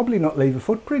and probably not leave a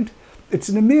footprint. It's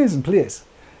an amazing place.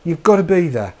 You've got to be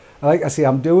there. Like I say,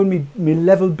 I'm doing my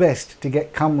level best to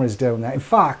get cameras down there. In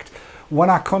fact, when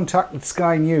I contacted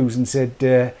Sky News and said,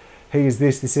 here's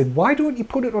this. They said, why don't you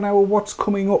put it on our What's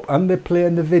Coming Up? And they're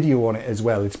playing the video on it as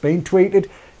well. It's been tweeted.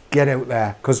 Get out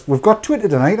there. Because we've got Twitter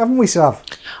tonight, haven't we, Sav?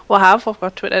 We have. We've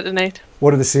got Twitter tonight.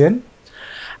 What are they saying?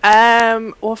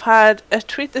 We've had a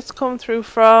tweet that's come through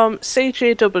from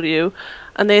CJW,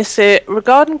 and they say,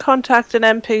 regarding contacting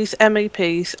MPs,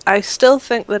 MEPs, I still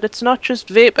think that it's not just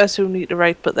vapers who need to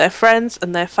write, but their friends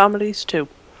and their families too.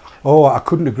 Oh, I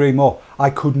couldn't agree more.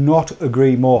 I could not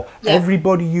agree more. Yeah.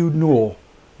 Everybody you know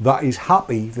that is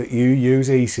happy that you use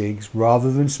e-cigs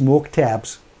rather than smoke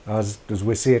tabs, as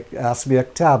we say it,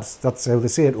 smoke tabs, that's how they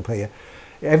say it up here.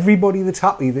 Everybody that's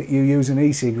happy that you use an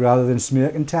e-cig rather than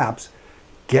smoking tabs,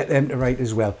 get them to write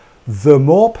as well. The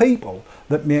more people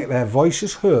that make their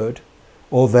voices heard,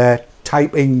 or their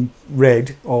typing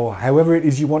read, or however it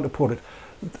is you want to put it,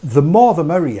 the more the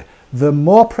merrier. The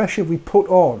more pressure we put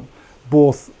on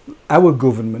both our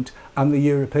government and the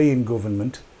European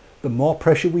government, the more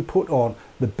pressure we put on,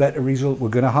 the better result we're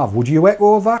going to have. Would you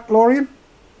echo that, Lorien?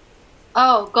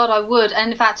 Oh God, I would.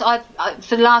 And in fact, I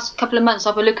for the last couple of months,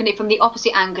 I've been looking at it from the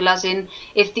opposite angle, as in,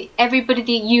 if everybody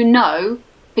that you know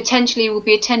potentially will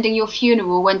be attending your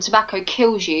funeral when tobacco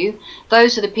kills you,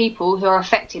 those are the people who are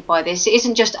affected by this. It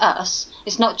isn't just us.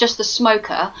 It's not just the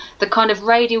smoker. The kind of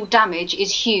radial damage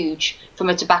is huge from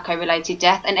a tobacco-related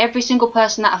death, and every single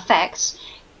person that affects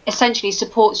essentially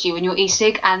supports you in your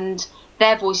e-cig, and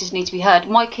their voices need to be heard.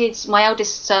 My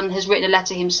eldest son has written a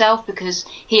letter himself because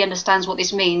he understands what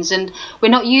this means, and we're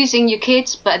not using your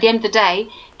kids, but at the end of the day,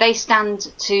 they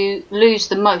stand to lose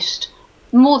the most,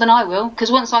 more than I will,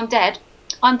 because once I'm dead,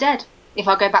 I'm dead. If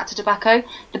I go back to tobacco,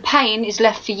 the pain is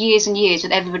left for years and years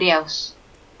with everybody else.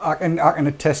 I can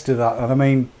attest to that, and I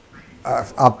mean,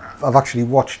 I've actually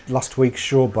watched last week's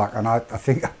show back, and I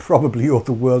think I probably owe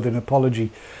the world an apology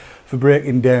for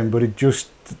breaking down, but it just,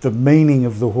 the meaning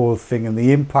of the whole thing and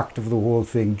the impact of the whole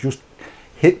thing just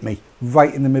hit me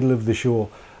right in the middle of the show,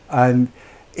 and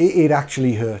it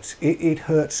actually hurts. It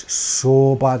hurts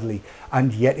so badly,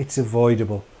 and yet it's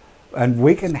avoidable, and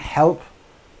we can help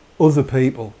other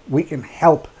people, we can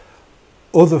help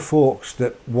other folks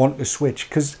that want to switch,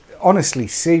 because honestly,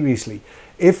 seriously,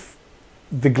 if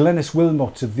the Glenys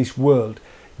Wilmots of this world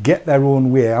get their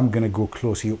own way, I'm going to go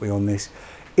closely up on this,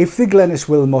 if the Glenys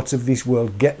Wilmots of this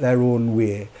world get their own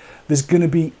way, there's going to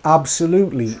be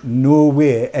absolutely no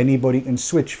way anybody can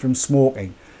switch from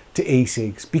smoking to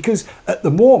e-cigs, because at the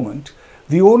moment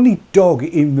the only dog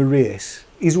in the race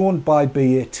is owned by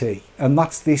BAT, and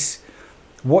that's this,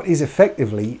 what is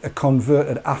effectively a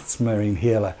converted asthma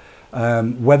inhaler,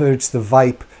 whether it's the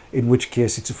Vipe, in which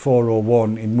case it's a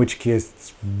 401, in which case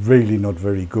it's really not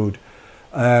very good,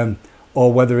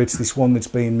 or whether it's this one that's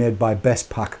being made by Best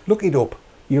Pack. Look it up.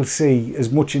 You'll see as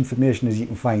much information as you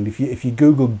can find. If you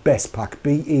Google Best Pack,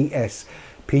 BESPAK,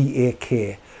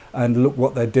 and look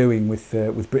what they're doing with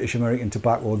British American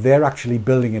Tobacco, they're actually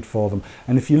building it for them.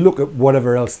 And if you look at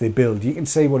whatever else they build, you can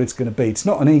see what it's going to be. It's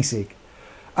not an e-cig.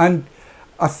 And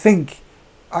I think,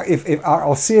 if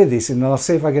I'll say this, and I'll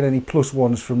see if I get any plus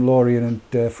ones from Lorien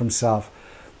and from Sav.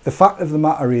 The fact of the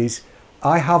matter is,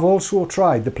 I have also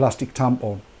tried the plastic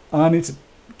tampon, and it's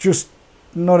just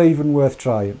not even worth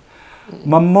trying.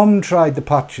 My mum tried the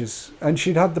patches, and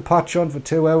she'd had the patch on for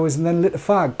 2 hours and then lit a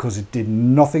fag because it did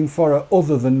nothing for her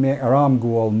other than make her arm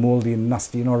go all mouldy and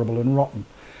nasty and horrible and rotten.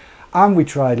 And we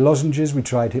tried lozenges, we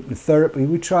tried hypnotherapy,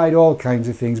 we tried all kinds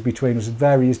of things between us at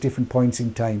various different points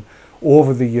in time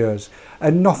over the years,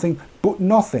 and nothing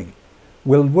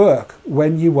will work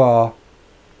when you are,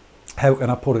 how can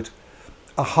I put it,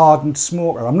 a hardened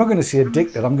smoker. I'm not going to say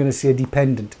addicted, I'm going to say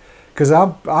dependent, because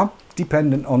I'm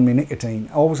dependent on my nicotine,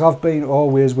 always have been,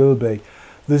 always will be.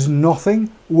 There's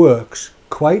nothing works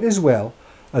quite as well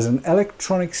as an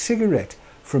electronic cigarette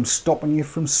from stopping you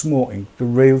from smoking the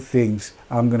real things.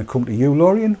 I'm going to come to you,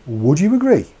 Lorien. Would you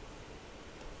agree?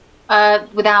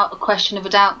 Without a question of a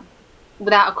doubt.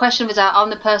 Without a question of a doubt,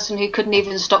 I'm the person who couldn't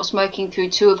even stop smoking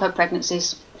through 2 of her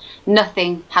pregnancies.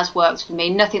 Nothing has worked for me.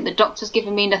 Nothing the doctor's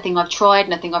given me, nothing I've tried,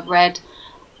 nothing I've read,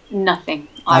 nothing.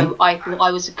 I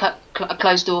was a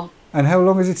closed door. And how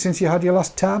long is it since you had your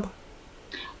last tab?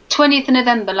 20th of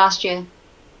November last year.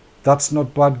 That's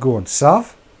not bad going.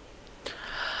 Sav?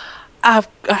 I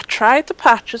tried the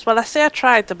patches. Well, I say I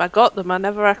tried them. I got them. I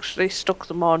never actually stuck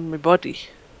them on my body.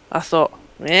 I thought,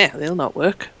 yeah, they'll not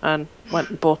work, and went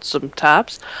and bought some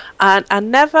tabs. And I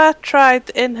never tried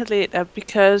the inhalator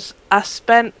because I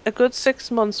spent a good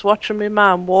 6 months watching my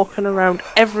mum walking around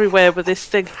everywhere with this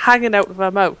thing hanging out of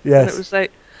her mouth. Yes. And it was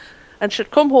like, and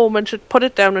she'd come home and she'd put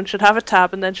it down and she'd have a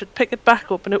tab and then she'd pick it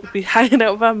back up and it would be hanging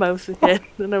out of her mouth again.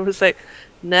 And I was like,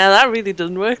 No, that really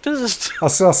doesn't work, does it? I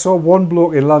saw one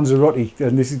bloke in Lanzarote,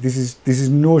 and this is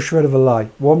no shred of a lie.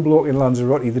 One bloke in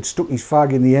Lanzarote that stuck his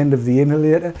fag in the end of the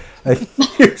inhalator and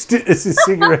used it as a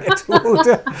cigarette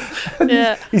holder.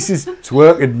 And he says, "It's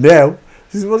working now."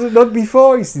 He says, "Was it not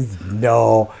before?" He says,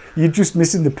 "No, you're just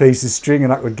missing the piece of string,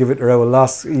 and I could give it to our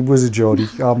lass." He was a Geordie.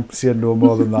 I'm saying no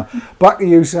more than that. Back to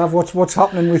you, Sav. What's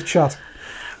happening with chat?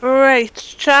 Right,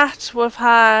 chat. We've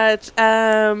had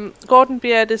Gordon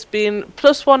Beard has been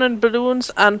 +1 in balloons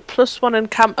and +1 in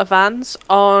camper vans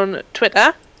on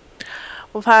Twitter.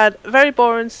 We've had Very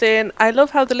Boring saying, "I love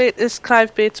how the latest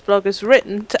Clive Bates blog is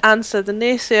written to answer the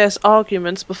naysayers'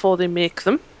 arguments before they make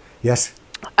them." Yes.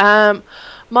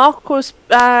 Marco's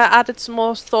added some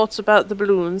more thoughts about the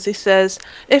balloons. He says,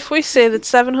 "If we say that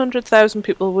 700,000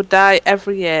 people would die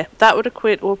every year, that would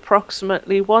equate to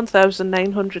approximately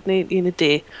 1,918 a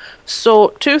day.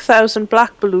 So 2,000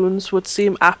 black balloons would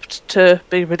seem apt to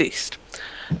be released."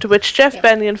 To which Jeff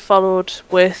Bennion followed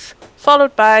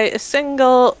by a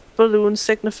single balloon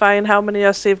signifying how many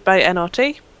are saved by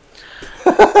NRT.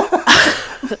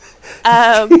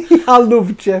 I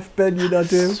love Jeff Bennion, I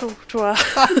do. So do I.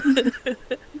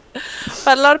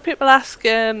 But a lot of people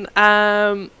asking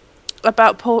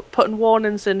about putting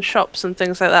warnings in shops and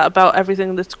things like that about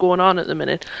everything that's going on at the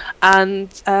minute. And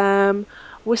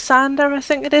Wisander, I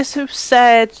think it is, who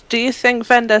said, "Do you think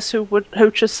vendors who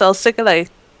just sell cigarettes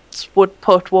would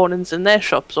put warnings in their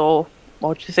shops, or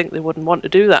do you think they wouldn't want to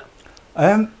do that?"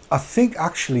 I think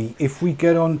actually, if we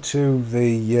get on to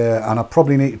the, and I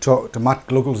probably need to talk to Matt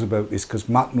Gluggles about this, because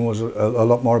Matt knows a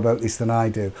lot more about this than I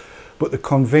do, but the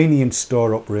convenience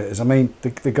store operators, I mean,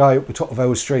 the guy up the top of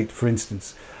our street, for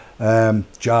instance,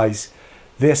 Jais,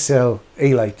 they sell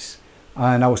e-lights,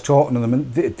 and I was talking to them,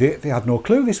 and they had no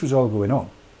clue this was all going on.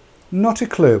 Not a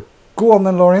clue. Go on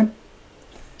then, Lorien.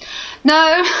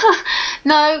 No,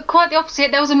 no, quite the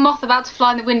opposite. There was a moth about to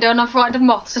fly in the window, and I'm frightened of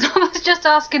moths. And I was just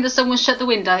asking that someone shut the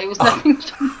window. It was nothing.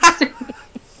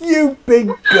 You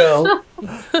big girl.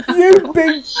 You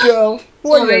big girl.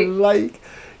 What are you like?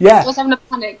 Yeah. I was having a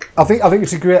panic. I think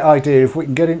it's a great idea if we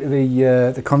can get into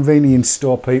the convenience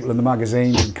store people and the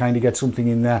magazines and kind of get something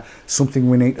in there, something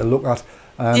we need to look at.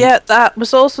 Yeah, that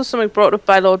was also something brought up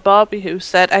by Lord Barbie, who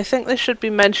said, "I think this should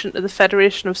be mentioned to the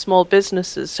Federation of Small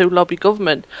Businesses who lobby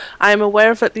government. I am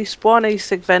aware of at least one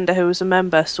e-cig vendor who is a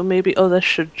member, so maybe others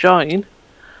should join."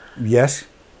 Yes.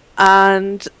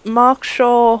 And Mark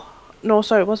Shaw, no,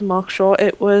 sorry, it wasn't Mark Shaw,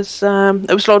 it was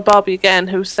Lord Barbie again,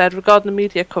 who said, regarding the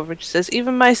media coverage, says,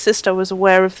 "Even my sister was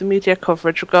aware of the media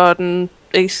coverage regarding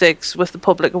e-cigs with the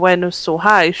public awareness so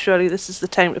high. Surely this is the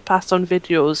time to pass on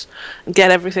videos and get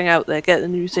everything out there, get the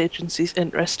news agencies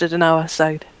interested in our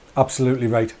side." Absolutely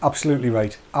right. Absolutely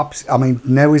right. I mean,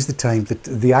 now is the time.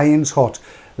 The iron's hot.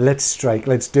 Let's strike.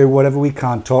 Let's do whatever we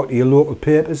can. Talk to your local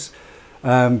papers.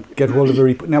 Get hold of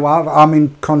a... Now, I'm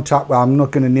in contact... Well, I'm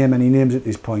not going to name any names at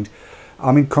this point.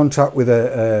 I'm in contact with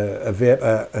a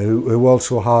vaper who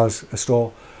also has a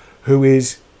store,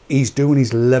 he's doing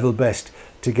his level best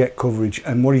to get coverage,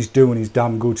 and what he's doing is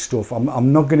damn good stuff.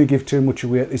 I'm not going to give too much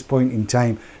away at this point in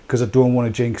time because I don't want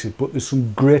to jinx it, but there's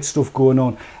some great stuff going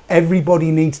on. Everybody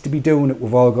needs to be doing it.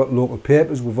 We've all got local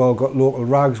papers, we've all got local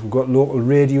rags, we've got local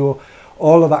radio,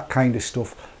 all of that kind of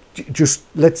stuff. Just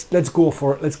let's go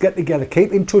for it. Let's get together.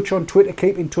 Keep in touch on Twitter,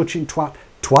 keep in touch in twat.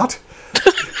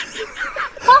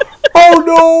 Oh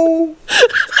no!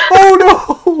 Oh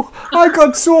no! I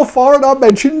got so far and I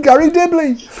mentioned Gary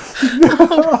Dibley.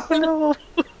 Oh no!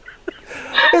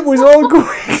 It was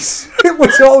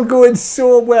all going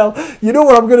so well. You know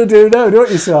what I'm going to do now, don't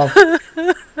you, Sam?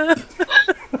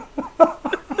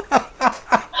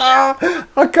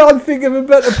 I can't think of a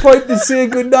better point to say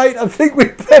goodnight. I think we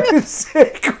better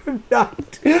say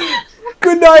goodnight.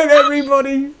 Good night,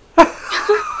 everybody.